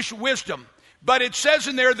Jewish wisdom. But it says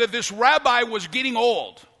in there that this rabbi was getting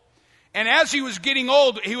old. And as he was getting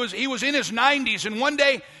old, he was in his 90s. And one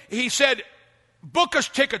day he said, book us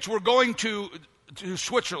tickets. We're going to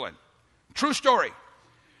Switzerland. True story.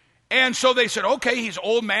 And so they said, okay, he's an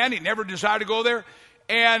old man. He never desired to go there.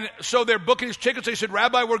 And so they're booking his tickets. They said,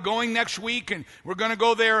 Rabbi, we're going next week. And we're going to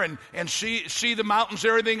go there and see the mountains and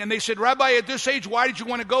everything. And they said, Rabbi, at this age, why did you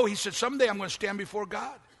want to go? He said, someday I'm going to stand before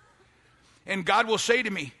God. And God will say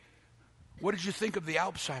to me, what did you think of the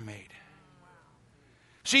Alps I made?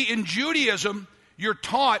 See, in Judaism, you're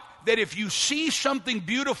taught that if you see something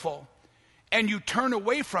beautiful and you turn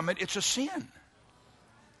away from it, it's a sin.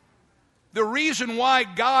 The reason why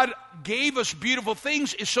God gave us beautiful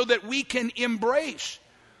things is so that we can embrace.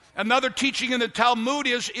 Another teaching in the Talmud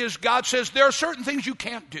is God says there are certain things you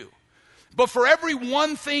can't do. But for every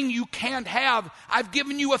one thing you can't have, I've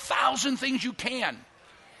given you 1,000 things you can.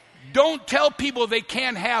 Don't tell people they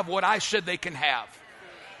can't have what I said they can have.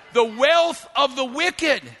 The wealth of the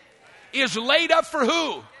wicked is laid up for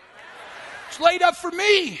who? It's laid up for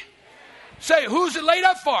me. Say, who's it laid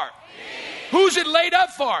up for? Me. Who's it laid up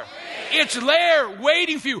for? Me. It's there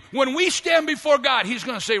waiting for you. When we stand before God, he's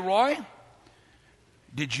going to say, Roy,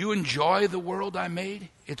 did you enjoy the world I made?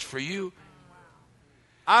 It's for you.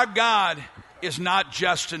 Our God is not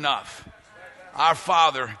just enough. Our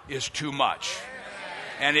Father is too much.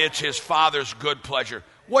 And it's his Father's good pleasure.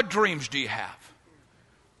 What dreams do you have?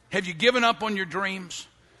 Have you given up on your dreams?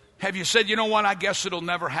 Have you said, you know what, I guess it'll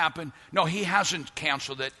never happen? No, he hasn't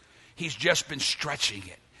canceled it. He's just been stretching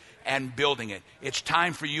it and building it. It's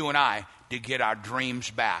time for you and I to get our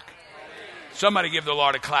dreams back. Somebody give the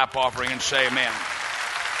Lord a clap offering and say amen.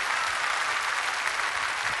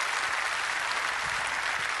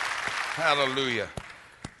 Hallelujah.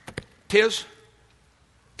 Tiz,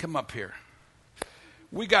 come up here.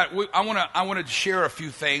 I want to share a few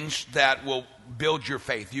things that will build your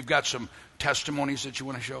faith. You've got some testimonies that you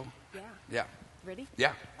want to show? Yeah. Ready?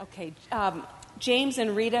 Yeah. Okay. James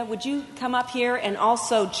and Rita, would you come up here? And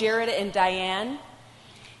also Jared and Diane.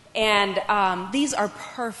 And these are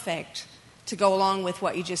perfect to go along with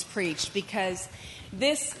what you just preached, because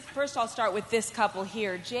first I'll start with this couple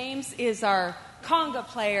here. James is our conga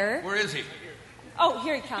player. Where is he? Oh,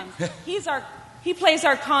 here he comes. He plays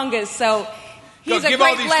our congas, so he's give a great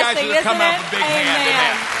all these blessing, guys that isn't come it? out a big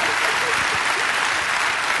hand.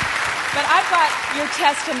 But I've got your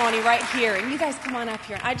testimony right here, and you guys come on up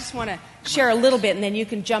here. I just want to share a little bit, and then you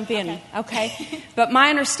can jump in, okay? But my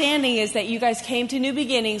understanding is that you guys came to New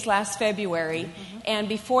Beginnings last February, and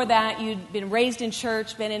before that you'd been raised in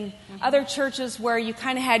church, been in other churches where you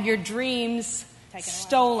kind of had your dreams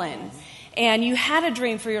stolen. And you had a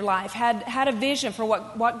dream for your life, had a vision for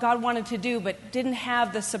what God wanted to do, but didn't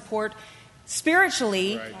have the support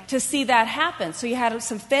spiritually to see that happen. So you had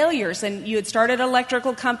some failures, and you had started an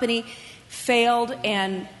electrical company, failed,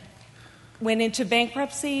 and went into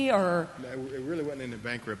bankruptcy, or? It really wasn't into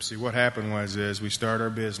bankruptcy. What happened was we started our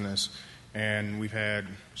business, and we've had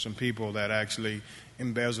some people that actually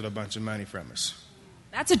embezzled a bunch of money from us.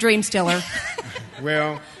 That's a dream stiller.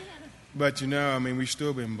 Well, but we've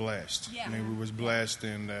still been blessed. Yeah. We was blessed,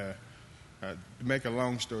 and to make a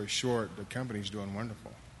long story short, the company's doing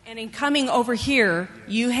wonderful. And in coming over here,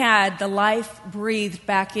 you had the life breathed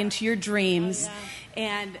back into your dreams.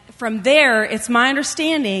 And from there, it's my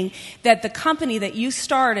understanding that the company that you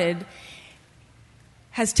started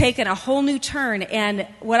has taken a whole new turn. And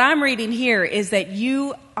what I'm reading here is that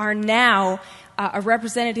you are now a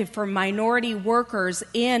representative for minority workers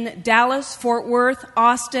in Dallas, Fort Worth,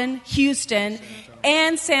 Austin, Houston,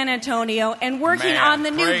 and San Antonio, and working on the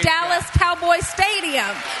new Dallas Cowboy Stadium.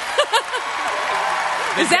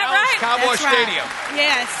 Is that right? Cowboy Stadium.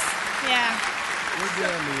 Yes. Yeah.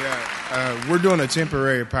 We're doing a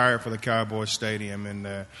temporary power for the Cowboy Stadium, and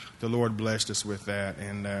the Lord blessed us with that.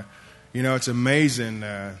 And it's amazing.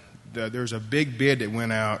 There's a big bid that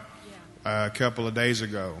went out a couple of days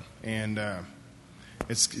ago, and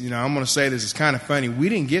it's I'm going to say this. It's kind of funny. We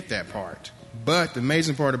didn't get that part, but the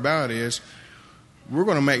amazing part about it is we're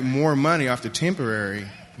going to make more money off the temporary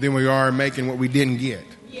than we are making what we didn't get.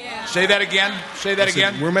 Yeah. Say that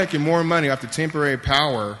again. We're making more money off the temporary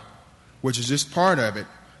power, which is just part of it,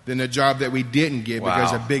 than the job that we didn't get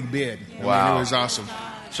because of big bid. Wow. It was awesome.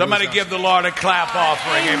 Somebody give the Lord a clap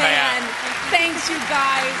offering. Amen. Thanks, you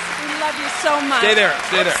guys. We love you so much. Stay there.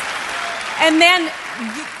 And then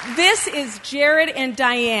this is Jared and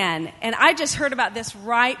Diane. And I just heard about this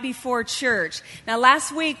right before church. Now,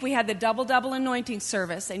 last week we had the double anointing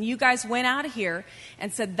service. And you guys went out of here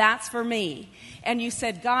and said, that's for me. And you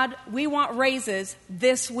said, God, we want raises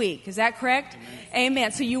this week. Is that correct?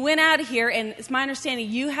 Amen. So you went out of here, and it's my understanding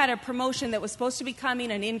you had a promotion that was supposed to be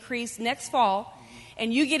coming, an increase next fall.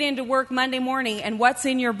 And you get into work Monday morning, and what's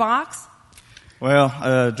in your box? Well,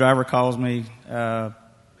 a driver calls me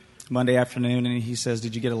Monday afternoon, and he says,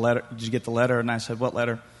 did you get a letter? Did you get the letter? And I said, what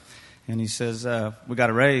letter? And he says, we got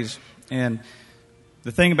a raise. And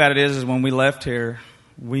the thing about it is when we left here,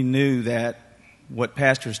 we knew that what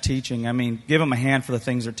pastor's teaching, give them a hand for the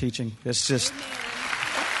things they're teaching. It's just,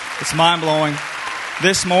 it's mind-blowing.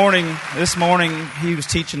 This morning, he was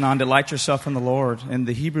teaching on delight yourself in the Lord. And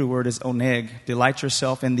the Hebrew word is oneg. Delight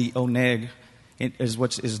yourself in the oneg. It is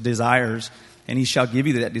what is desires. And he shall give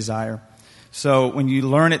you that desire. So when you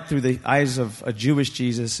learn it through the eyes of a Jewish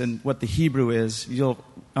Jesus and what the Hebrew is, you'll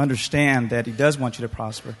understand that he does want you to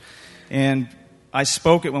prosper. And I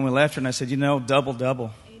spoke it when we left her, and I said, double.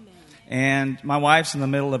 Amen. And my wife's in the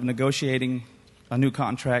middle of negotiating a new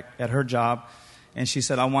contract at her job. And she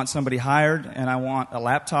said, I want somebody hired, and I want a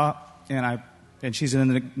laptop. And she's in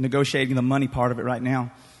the negotiating the money part of it right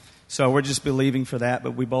now. So we're just believing for that,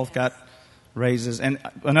 but we both got raises. And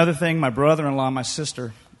another thing, my brother-in-law and my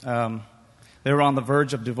sister, they were on the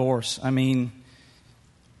verge of divorce.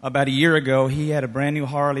 About a year ago, he had a brand new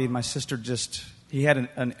Harley, and my sister he had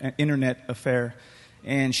an internet affair.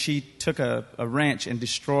 And she took a wrench and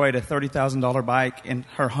destroyed a $30,000 bike in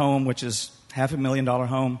her home, which is $500,000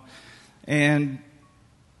 home. And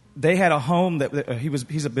they had a home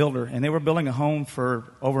he's a builder, and they were building a home for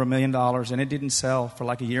over $1 million, and it didn't sell for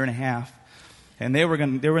like a year and a half. And they were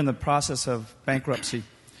in the process of bankruptcy.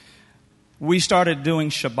 We started doing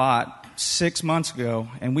Shabbat 6 months ago,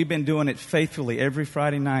 and we've been doing it faithfully every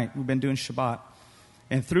Friday night. We've been doing Shabbat.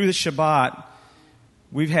 And through the Shabbat,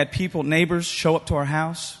 we've had neighbors show up to our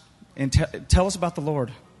house and tell us about the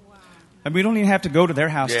Lord. Wow. And we don't even have to go to their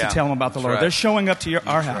house to tell them about the Lord. Right. They're showing up to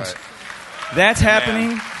our house. Right. That's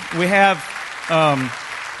happening. We have,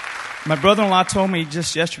 my brother-in-law told me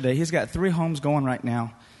just yesterday, he's got 3 homes going right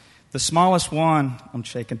now. The smallest one, I'm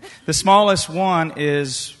shaking, the smallest one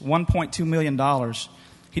is $1.2 million.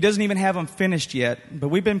 He doesn't even have them finished yet, but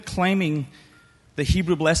we've been claiming the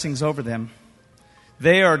Hebrew blessings over them.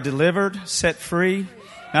 They are delivered, set free.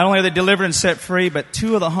 Not only are they delivered and set free, but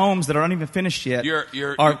 2 of the homes that aren't even finished yet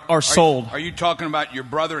are sold. Are you talking about your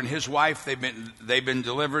brother and his wife? They've been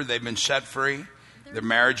delivered. They've been set free. Their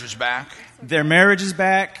marriage is back. Their marriage is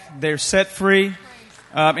back. They're set free.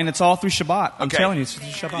 And it's all through Shabbat. I'm telling you, it's through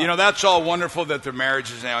Shabbat. You know, that's all wonderful that their marriage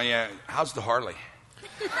is now. Yeah. How's the Harley?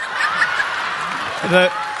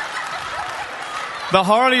 The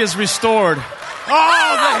Harley is restored.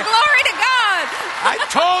 Oh, glory to God. I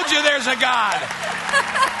told you there's a God.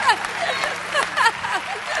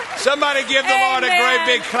 Somebody give the Lord a great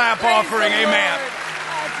big clap offering. Amen.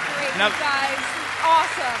 That's great, Now, guys.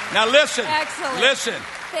 Awesome. Now listen. Excellent. Listen.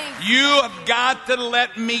 You have got to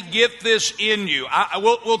let me get this in you.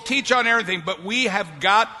 We'll teach on everything, but we have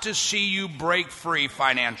got to see you break free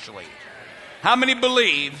financially. How many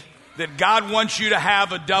believe that God wants you to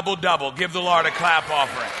have a double-double? Give the Lord a clap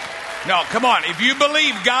offering. No, come on. If you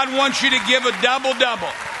believe God wants you to give a double-double.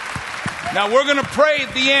 Now, we're going to pray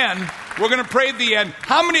at the end. We're going to pray at the end.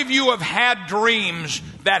 How many of you have had dreams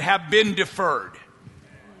that have been deferred?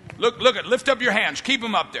 Lift up your hands. Keep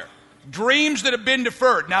them up there. Dreams that have been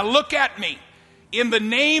deferred. Now look at me. In the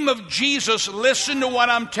name of Jesus, listen to what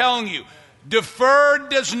I'm telling you. Deferred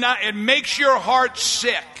does not, it makes your heart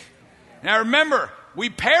sick. Now remember, we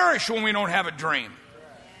perish when we don't have a dream.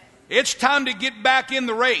 It's time to get back in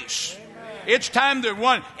the race. It's time to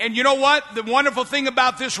run. And you know what? The wonderful thing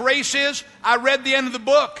about this race is, I read the end of the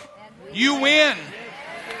book. You win.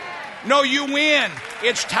 No, you win.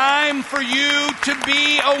 It's time for you to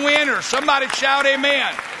be a winner. Somebody shout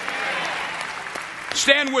amen.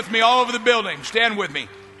 Stand with me all over the building. Stand with me.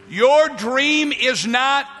 Your dream is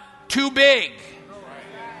not too big.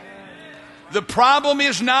 The problem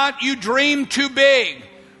is not you dream too big.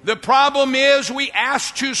 The problem is we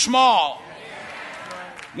ask too small.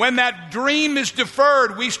 When that dream is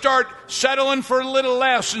deferred, we start settling for a little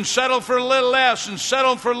less and settle for a little less and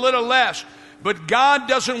settle for a little less. But God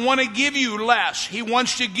doesn't want to give you less. He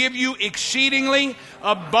wants to give you exceedingly,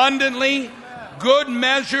 abundantly, good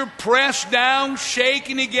measure, pressed down,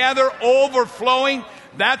 shaken together, overflowing.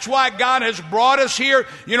 That's why God has brought us here.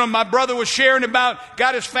 You know, my brother was sharing about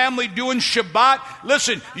got his family doing Shabbat.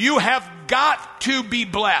 Listen, you have got to be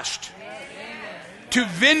blessed to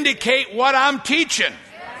vindicate what I'm teaching.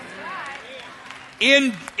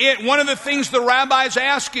 One of the things the rabbis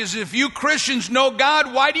ask is, if you Christians know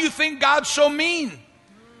God, why do you think God's so mean?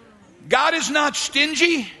 God is not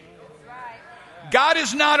stingy. God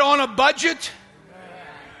is not on a budget.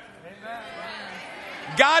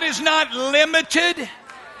 God is not limited.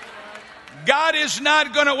 God is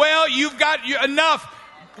not going to, well, you've got enough.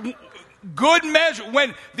 Good measure.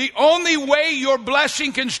 When the only way your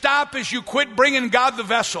blessing can stop is you quit bringing God the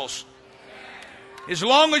vessels. As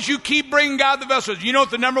long as you keep bringing God the vessels. You know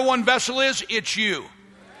what the number one vessel is? It's you.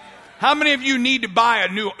 How many of you need to buy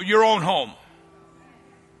your own home?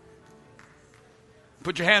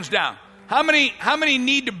 Put your hands down. How many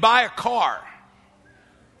need to buy a car?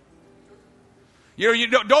 You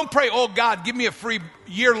don't pray, oh God, give me a free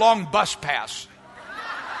year-long bus pass.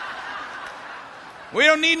 We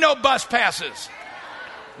don't need no bus passes.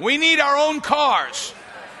 We need our own cars.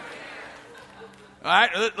 All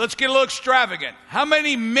right, let's get a little extravagant. How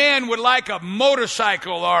many men would like a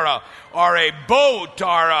motorcycle or a boat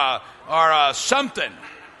or a something?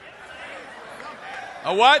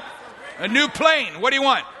 A what? A new plane. What do you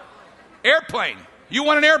want? Airplane. You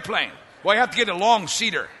want an airplane? Well, you have to get a long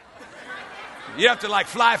seater. You have to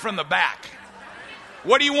fly from the back.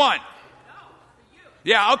 What do you want?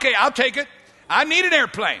 Yeah, okay, I'll take it. I need an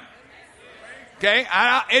airplane. Okay,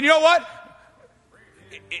 and you know what?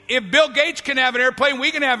 If Bill Gates can have an airplane,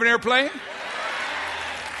 we can have an airplane.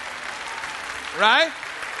 Right?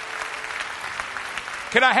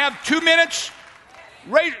 Can I have 2 minutes?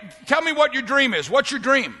 Tell me what your dream is. What's your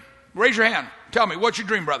dream? Raise your hand. Tell me, what's your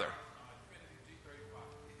dream, brother?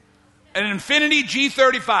 An Infiniti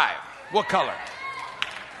G35. What color?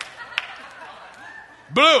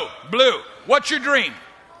 Blue. What's your dream?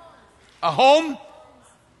 A home?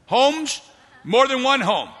 Homes? More than one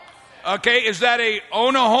home. Okay, is that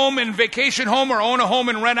own a home and vacation home or own a home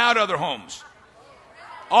and rent out other homes?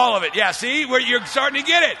 All of it. Yeah, see? You're starting to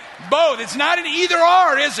get it. Both. It's not an either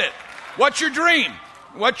or, is it? What's your dream?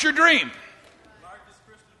 What's your dream?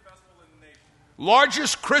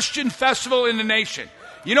 Largest Christian festival in the nation.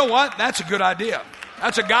 You know what? That's a good idea.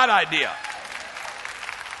 That's a God idea.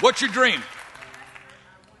 What's your dream? I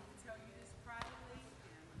want to tell you this privately,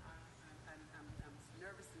 and I'm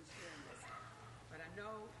nervous in sharing this. But I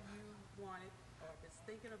know you wanted or was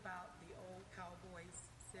thinking about the old Cowboys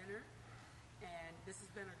Center, and this has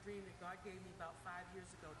been a dream that God gave me about 5 years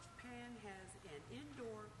ago. Japan has an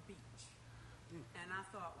indoor beach, and I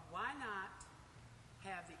thought, why not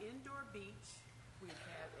have the indoor beach? We'd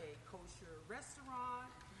have a kosher restaurant.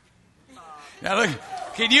 Now look,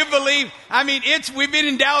 can you believe? I mean, we've been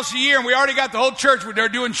in Dallas a year and we already got the whole church where they're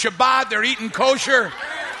doing Shabbat, they're eating kosher.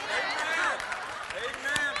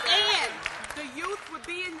 And the youth would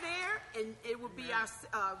be in there, and it would be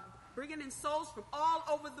our bringing in souls from all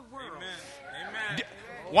over the world. Amen.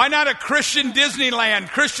 Why not a Christian Disneyland,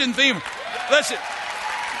 Christian theme?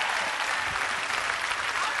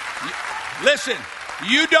 Listen,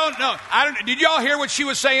 you don't know. Did y'all hear what she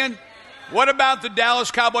was saying? What about the Dallas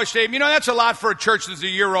Cowboy Stadium? You know, that's a lot for a church that's a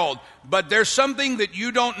year old. But there's something that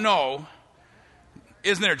you don't know,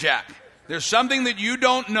 isn't there, Jack? There's something that you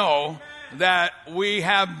don't know that we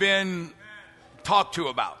have been talked to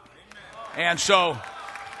about. And so,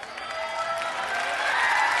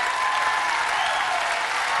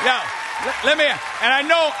 yeah, let me, and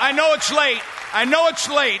I know it's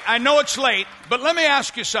late, but let me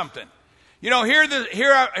ask you something. You know, here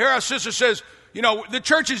our sister says, you know, the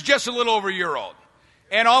church is just a little over a year old.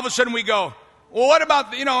 And all of a sudden we go, well, what about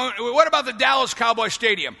the Dallas Cowboy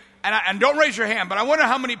Stadium? And don't raise your hand, but I wonder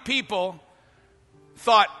how many people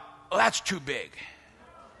thought, well, that's too big.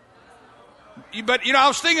 But, you know, I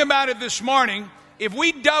was thinking about it this morning. If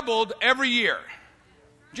we doubled every year,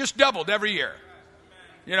 just doubled every year.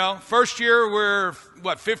 You know, first year we're,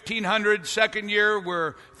 1,500. Second year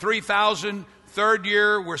we're 3,000. Third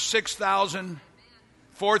year we're 6,000.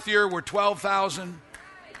 Fourth year, we're 12,000.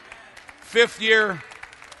 Fifth year,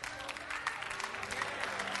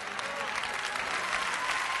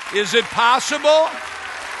 is it possible?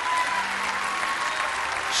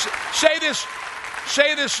 Say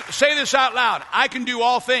this out loud. I can do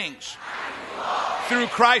all things through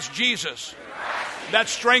Christ Jesus that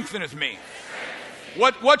strengtheneth me.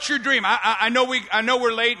 What's your dream? I know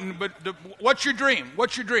we're late, but what's your dream?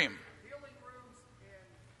 What's your dream?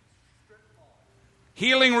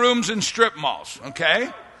 Healing rooms and strip malls. Okay?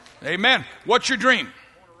 Amen. What's your dream?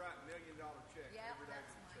 I want to write $1 million check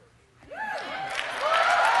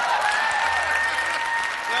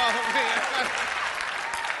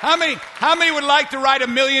every day. How many would like to write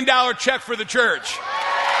 $1 million check for the church?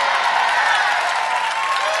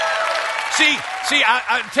 See,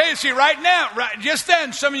 I tell you, right now, just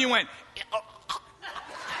then, some of you went,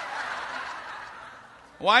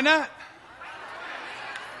 why not?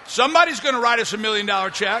 Somebody's going to write us $1 million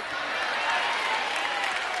check.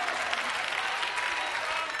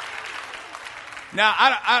 Now,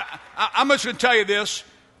 I'm just going to tell you this.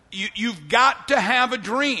 You've got to have a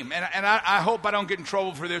dream. And I hope I don't get in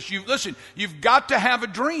trouble for this. Listen, you've got to have a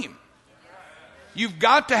dream. You've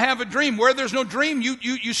got to have a dream. Where there's no dream,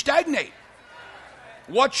 you stagnate.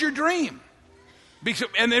 What's your dream?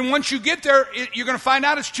 And then once you get there, you're going to find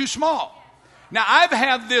out it's too small. Now, I've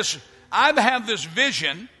had this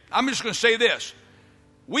vision. I'm just going to say this.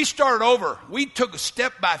 We started over. We took a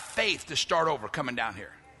step by faith to start over coming down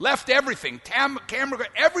here. Left everything, camera,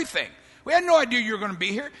 everything. We had no idea you were going to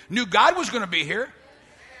be here. Knew God was going to be here,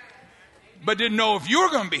 but didn't know if you were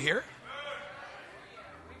going to be here.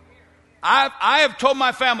 I have told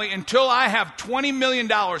my family, until I have $20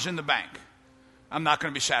 million in the bank, I'm not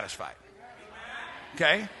going to be satisfied.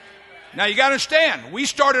 Okay? Now you got to understand, we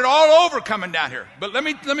started all over coming down here. But let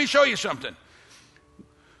me show you something.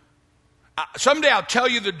 Someday I'll tell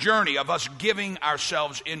you the journey of us giving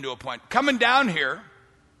ourselves into a point. Coming down here,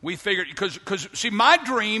 we figured, because see, my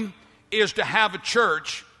dream is to have a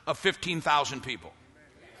church of 15,000 people.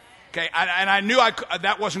 Okay, and I knew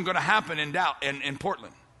that wasn't going to happen in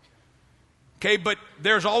Portland. Okay, but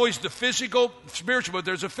there's always the physical, spiritual, but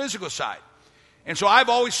there's a physical side. And so I've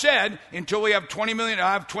always said, until we have $20 million,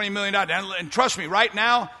 I have $20 million. And trust me, right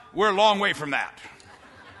now, we're a long way from that.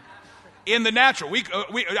 In the natural,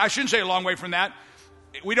 I shouldn't say a long way from that.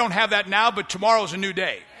 We don't have that now, but tomorrow's a new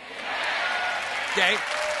day. Okay?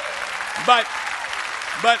 But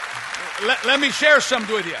let me share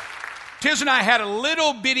something with you. Tiz and I had a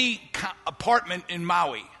little bitty apartment in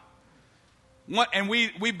Maui. And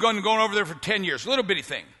we've going over there for 10 years. A little bitty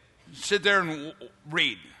thing. Sit there and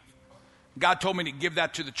read. God told me to give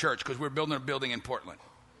that to the church because we're building a building in Portland.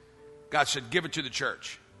 God said, give it to the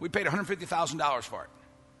church. We paid $150,000 for it.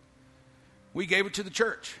 We gave it to the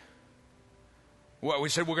church. Well, we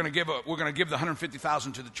said we're going to give the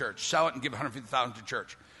 $150,000 to the church, sell it and give $150,000 to the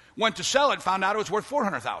church. Went to sell it, found out it was worth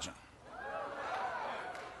 $400,000.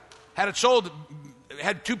 Had it sold,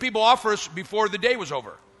 had 2 people offer us before the day was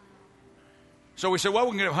over. So we said, well,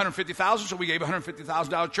 we can give $150,000, so we gave $150,000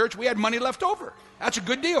 to church. We had money left over. That's a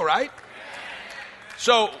good deal, right?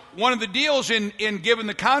 So one of the deals in giving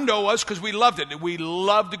the condo was, because we loved it, we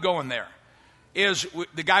loved to go in there, is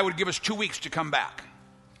the guy would give us 2 weeks to come back.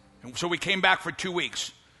 And so we came back for 2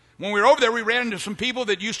 weeks. When we were over there, we ran into some people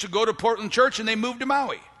that used to go to Portland Church, and they moved to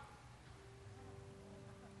Maui.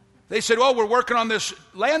 They said, well, we're working on this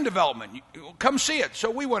land development. Come see it. So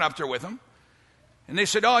we went up there with them. And they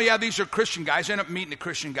said, oh, yeah, these are Christian guys. Ended up meeting the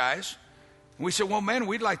Christian guys. And we said, well, man,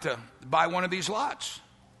 we'd like to buy one of these lots.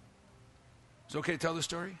 Is it okay to tell this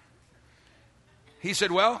story? He said,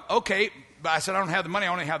 well, okay. But I said, I don't have the money. I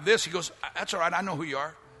only have this. He goes, that's all right. I know who you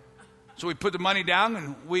are. So we put the money down,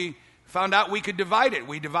 and we found out we could divide it.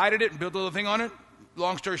 We divided it and built a little thing on it.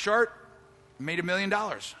 Long story short, made $1 million. Made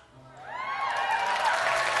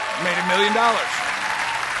 $1 million.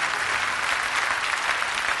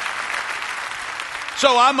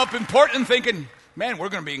 So I'm up in Portland thinking, man, we're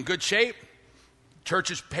going to be in good shape.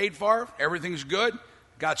 Church is paid for. Everything's good.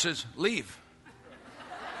 God says, leave.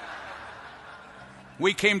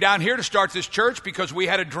 We came down here to start this church because we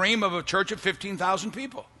had a dream of a church of 15,000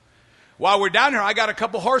 people. While we're down here, I got a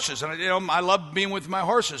couple horses, and I love being with my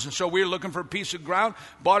horses. And so we were looking for a piece of ground,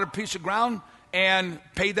 bought a piece of ground, and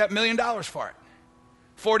paid that $1 million for it.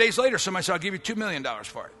 4 days later, somebody said, I'll give you $2 million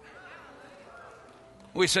for it.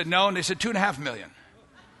 We said no, and they said $2.5 million.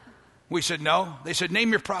 We said no. They said,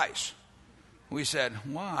 name your price. We said,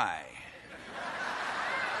 why?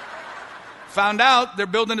 Found out they're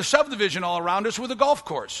building a subdivision all around us with a golf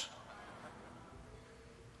course.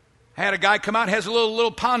 Had a guy come out, has a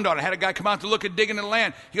little pond on it. Had a guy come out to look at digging the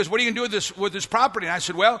land. He goes, what are you going to do with this property? And I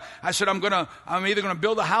said, I'm either going to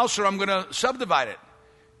build a house or I'm going to subdivide it.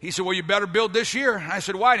 He said, well, you better build this year. And I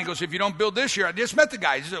said, why? And he goes, if you don't build this year, I just met the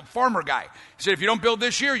guy. He's a farmer guy. He said, if you don't build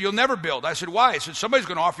this year, you'll never build. I said, why? He said, somebody's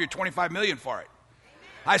going to offer you $25 million for it.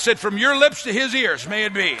 I said, from your lips to his ears, may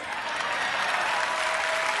it be.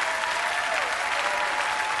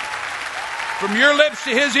 From your lips to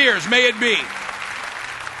his ears, may it be.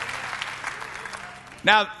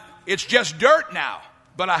 Now, it's just dirt now,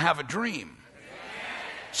 but I have a dream.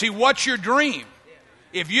 See, what's your dream?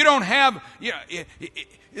 If you don't have,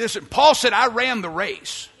 listen, Paul said, I ran the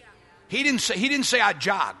race. He didn't say I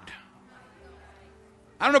jogged.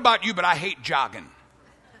 I don't know about you, but I hate jogging.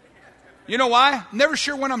 You know why? Never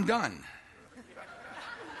sure when I'm done.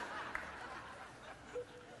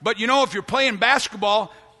 But if you're playing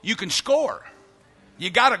basketball, you can score. You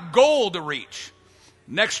got a goal to reach.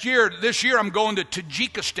 This year, I'm going to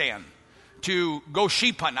Tajikistan to go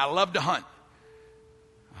sheep hunting. I love to hunt.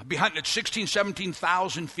 I'll be hunting at 16,000,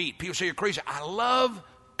 17,000 feet. People say you're crazy. I love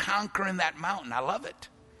conquering that mountain. I love it.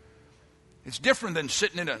 It's different than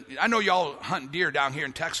sitting I know y'all hunt deer down here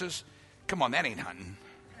in Texas. Come on, that ain't hunting.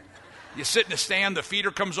 You sit in a stand, the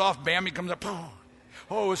feeder comes off, bam, he comes up.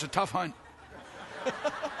 Oh, it's a tough hunt.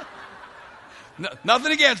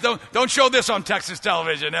 Nothing against, don't show this on Texas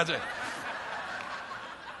television. That's it.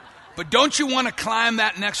 But don't you want to climb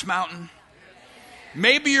that next mountain?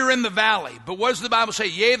 Maybe you're in the valley, but what does the Bible say?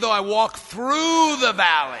 Yea, though I walk through the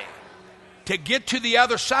valley to get to the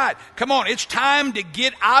other side. Come on, it's time to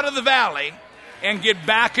get out of the valley and get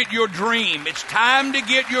back at your dream. It's time to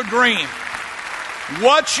get your dream.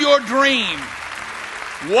 What's your dream?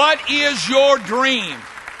 What is your dream?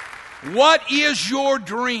 What is your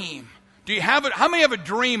dream? Do you have it? How many have a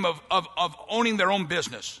dream of owning their own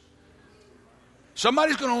business?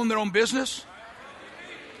 Somebody's going to own their own business.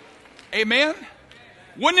 Amen?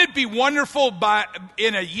 Wouldn't it be wonderful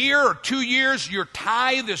in a year or 2 years, your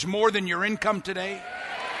tithe is more than your income today?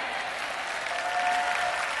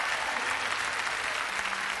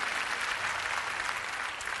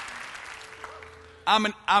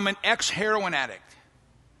 I'm an ex-heroin addict.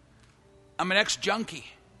 I'm an ex-junkie.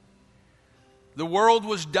 The world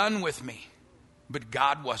was done with me, but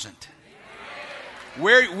God wasn't.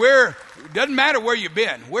 Where doesn't matter where you've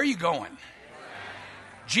been. Where are you going?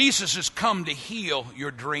 Jesus has come to heal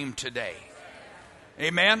your dream today.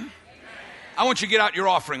 Amen? I want you to get out your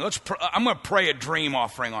offering. I'm going to pray a dream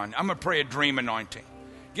offering on. I'm going to pray a dream anointing.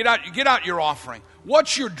 Get out your offering.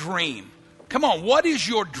 What's your dream? Come on, what is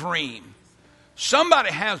your dream?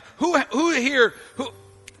 Somebody has who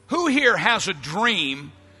here has a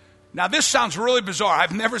dream? Now this sounds really bizarre.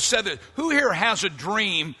 I've never said this. Who here has a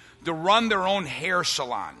dream to run their own hair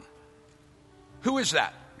salon? Who is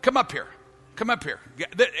that? Come up here. Come up here.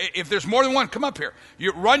 If there's more than one, come up here.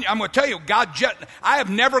 You run. I'm going to tell you, I have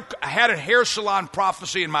never had a hair salon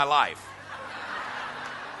prophecy in my life.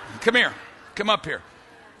 Come here. Come up here.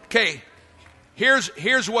 Okay.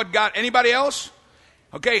 Here's what God. Anybody else?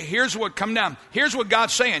 Okay. Come down. Here's what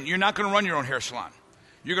God's saying. You're not going to run your own hair salon.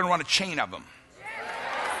 You're going to run a chain of them.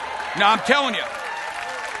 Now I'm telling you.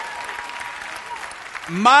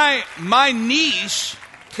 My niece.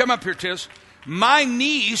 Come up here, Tiz. My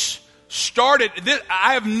niece started this.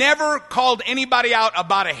 I have never called anybody out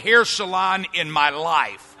about a hair salon in my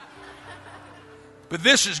life. But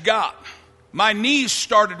this is God. My niece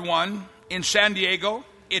started one in San Diego.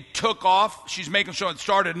 It took off. She's making sure it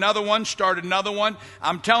started another one.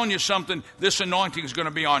 I'm telling you something. This anointing is going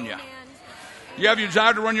to be on you. You have your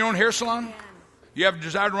desire to run your own hair salon? You have a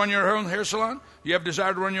desire to run your own hair salon? You have a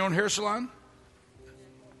desire to run your own hair salon?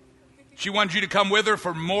 She wanted you to come with her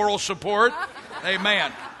for moral support.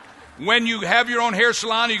 Amen. When you have your own hair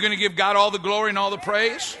salon, are you going to give God all the glory and all the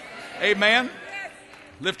praise? Amen.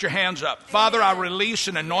 Lift your hands up. Father, I release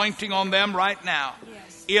an anointing on them right now.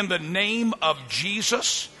 In the name of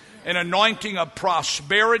Jesus, an anointing of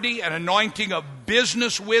prosperity, an anointing of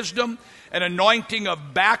business wisdom, an anointing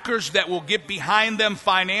of backers that will get behind them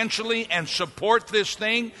financially and support this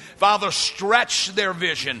thing. Father, stretch their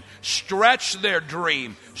vision, stretch their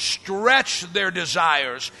dream, stretch their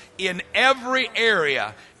desires in every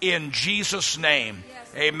area in Jesus' name.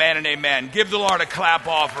 Amen and amen. Give the Lord a clap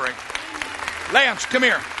offering. Lance, come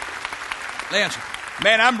here. Lance,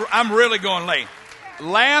 man, I'm really going late.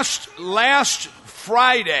 Last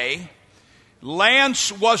Friday,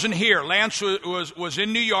 Lance wasn't here. Lance was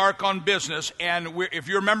in New York on business, and if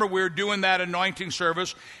you remember, we were doing that anointing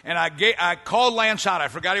service, and I called Lance out. I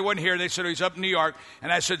forgot he wasn't here. They said he's up in New York,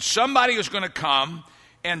 and I said somebody is going to come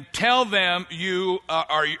and tell them you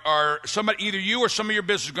are somebody, either you or some of your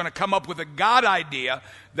business is going to come up with a God idea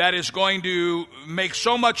that is going to make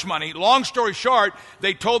so much money. Long story short,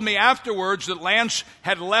 they told me afterwards that Lance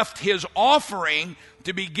had left his offering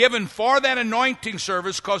to be given for that anointing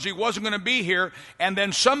service because he wasn't going to be here. And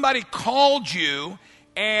then somebody called you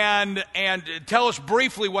and tell us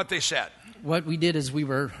briefly what they said. What we did is we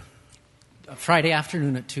were, Friday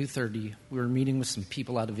afternoon at 2:30, we were meeting with some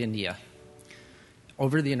people out of India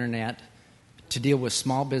over the internet to deal with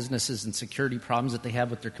small businesses and security problems that they have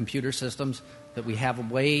with their computer systems, that we have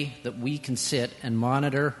a way that we can sit and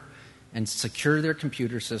monitor and secure their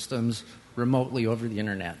computer systems remotely over the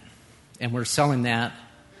internet. And we're selling that,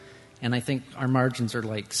 and I think our margins are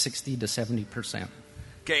like 60 to 70%.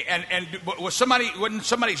 Okay, and wouldn't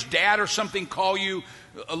somebody's dad or something call you?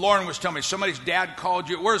 Lauren was telling me somebody's dad called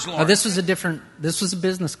you. Where's Lauren? This was a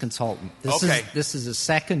business consultant. This is a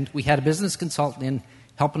second. We had a business consultant in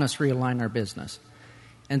helping us realign our business.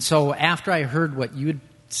 And so after I heard what you had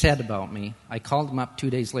said about me, I called him up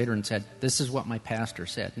 2 days later and said, this is what my pastor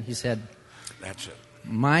said. And he said, that's it.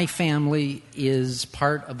 My family is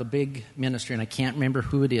part of a big ministry, and I can't remember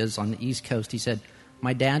who it is on the East Coast. He said,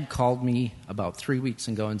 my dad called me about 3 weeks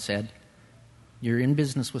ago and said, you're in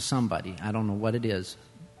business with somebody. I don't know what it is,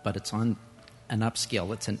 but it's on an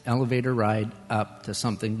upscale. It's an elevator ride up to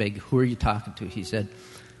something big. Who are you talking to? He said,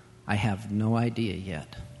 I have no idea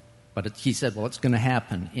yet. But he said, well, it's going to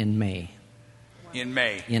happen in May. In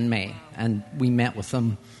May. In May. And we met with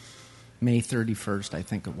them May 31st, I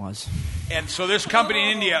think it was. And so this company in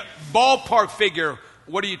India, ballpark figure,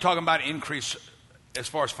 what are you talking about increase as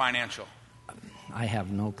far as financial? I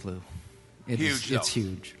have no clue. It's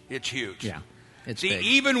huge. It's huge. Yeah. It's See, big.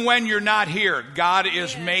 even when you're not here, God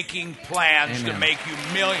is making plans to make you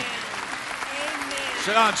millions.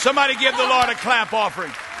 Sit down. Somebody give the Lord a clap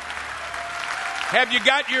offering. Have you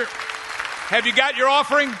got your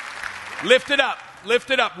offering? Lift it up.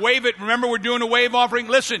 Lift it up. Wave it. Remember, we're doing a wave offering.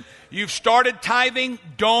 Listen, you've started tithing.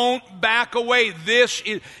 Don't back away. Is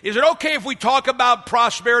it okay if we talk about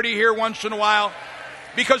prosperity here once in a while?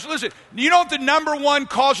 Because, listen, you know what the number one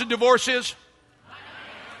cause of divorce is?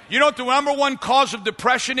 You know what the number one cause of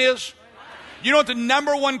depression is? You know what the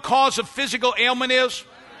number one cause of physical ailment is?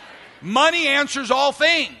 Money answers all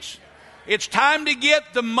things. It's time to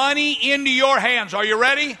get the money into your hands. Are you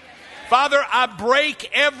ready? Father, I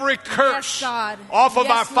break every curse off of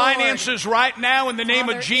our finances right now in the name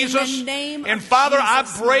of Jesus. And Father, I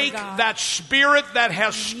break that spirit that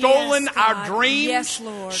has stolen our dreams,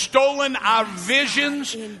 stolen our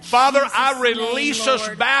visions. Father, I release us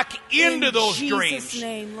back into those dreams.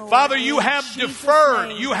 Father, you have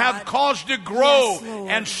deferred. You have caused to grow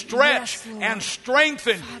and stretch and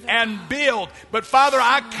strengthen and build. But Father,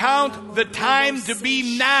 I count the time to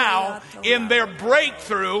be now in their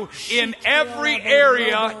breakthrough in every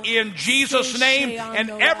area in Jesus' name. And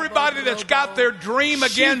everybody that's got their dream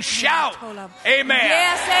again, shout, amen.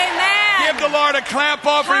 Yes, amen. Give the Lord a clap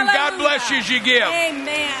offering. God bless you as you give.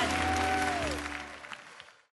 Amen.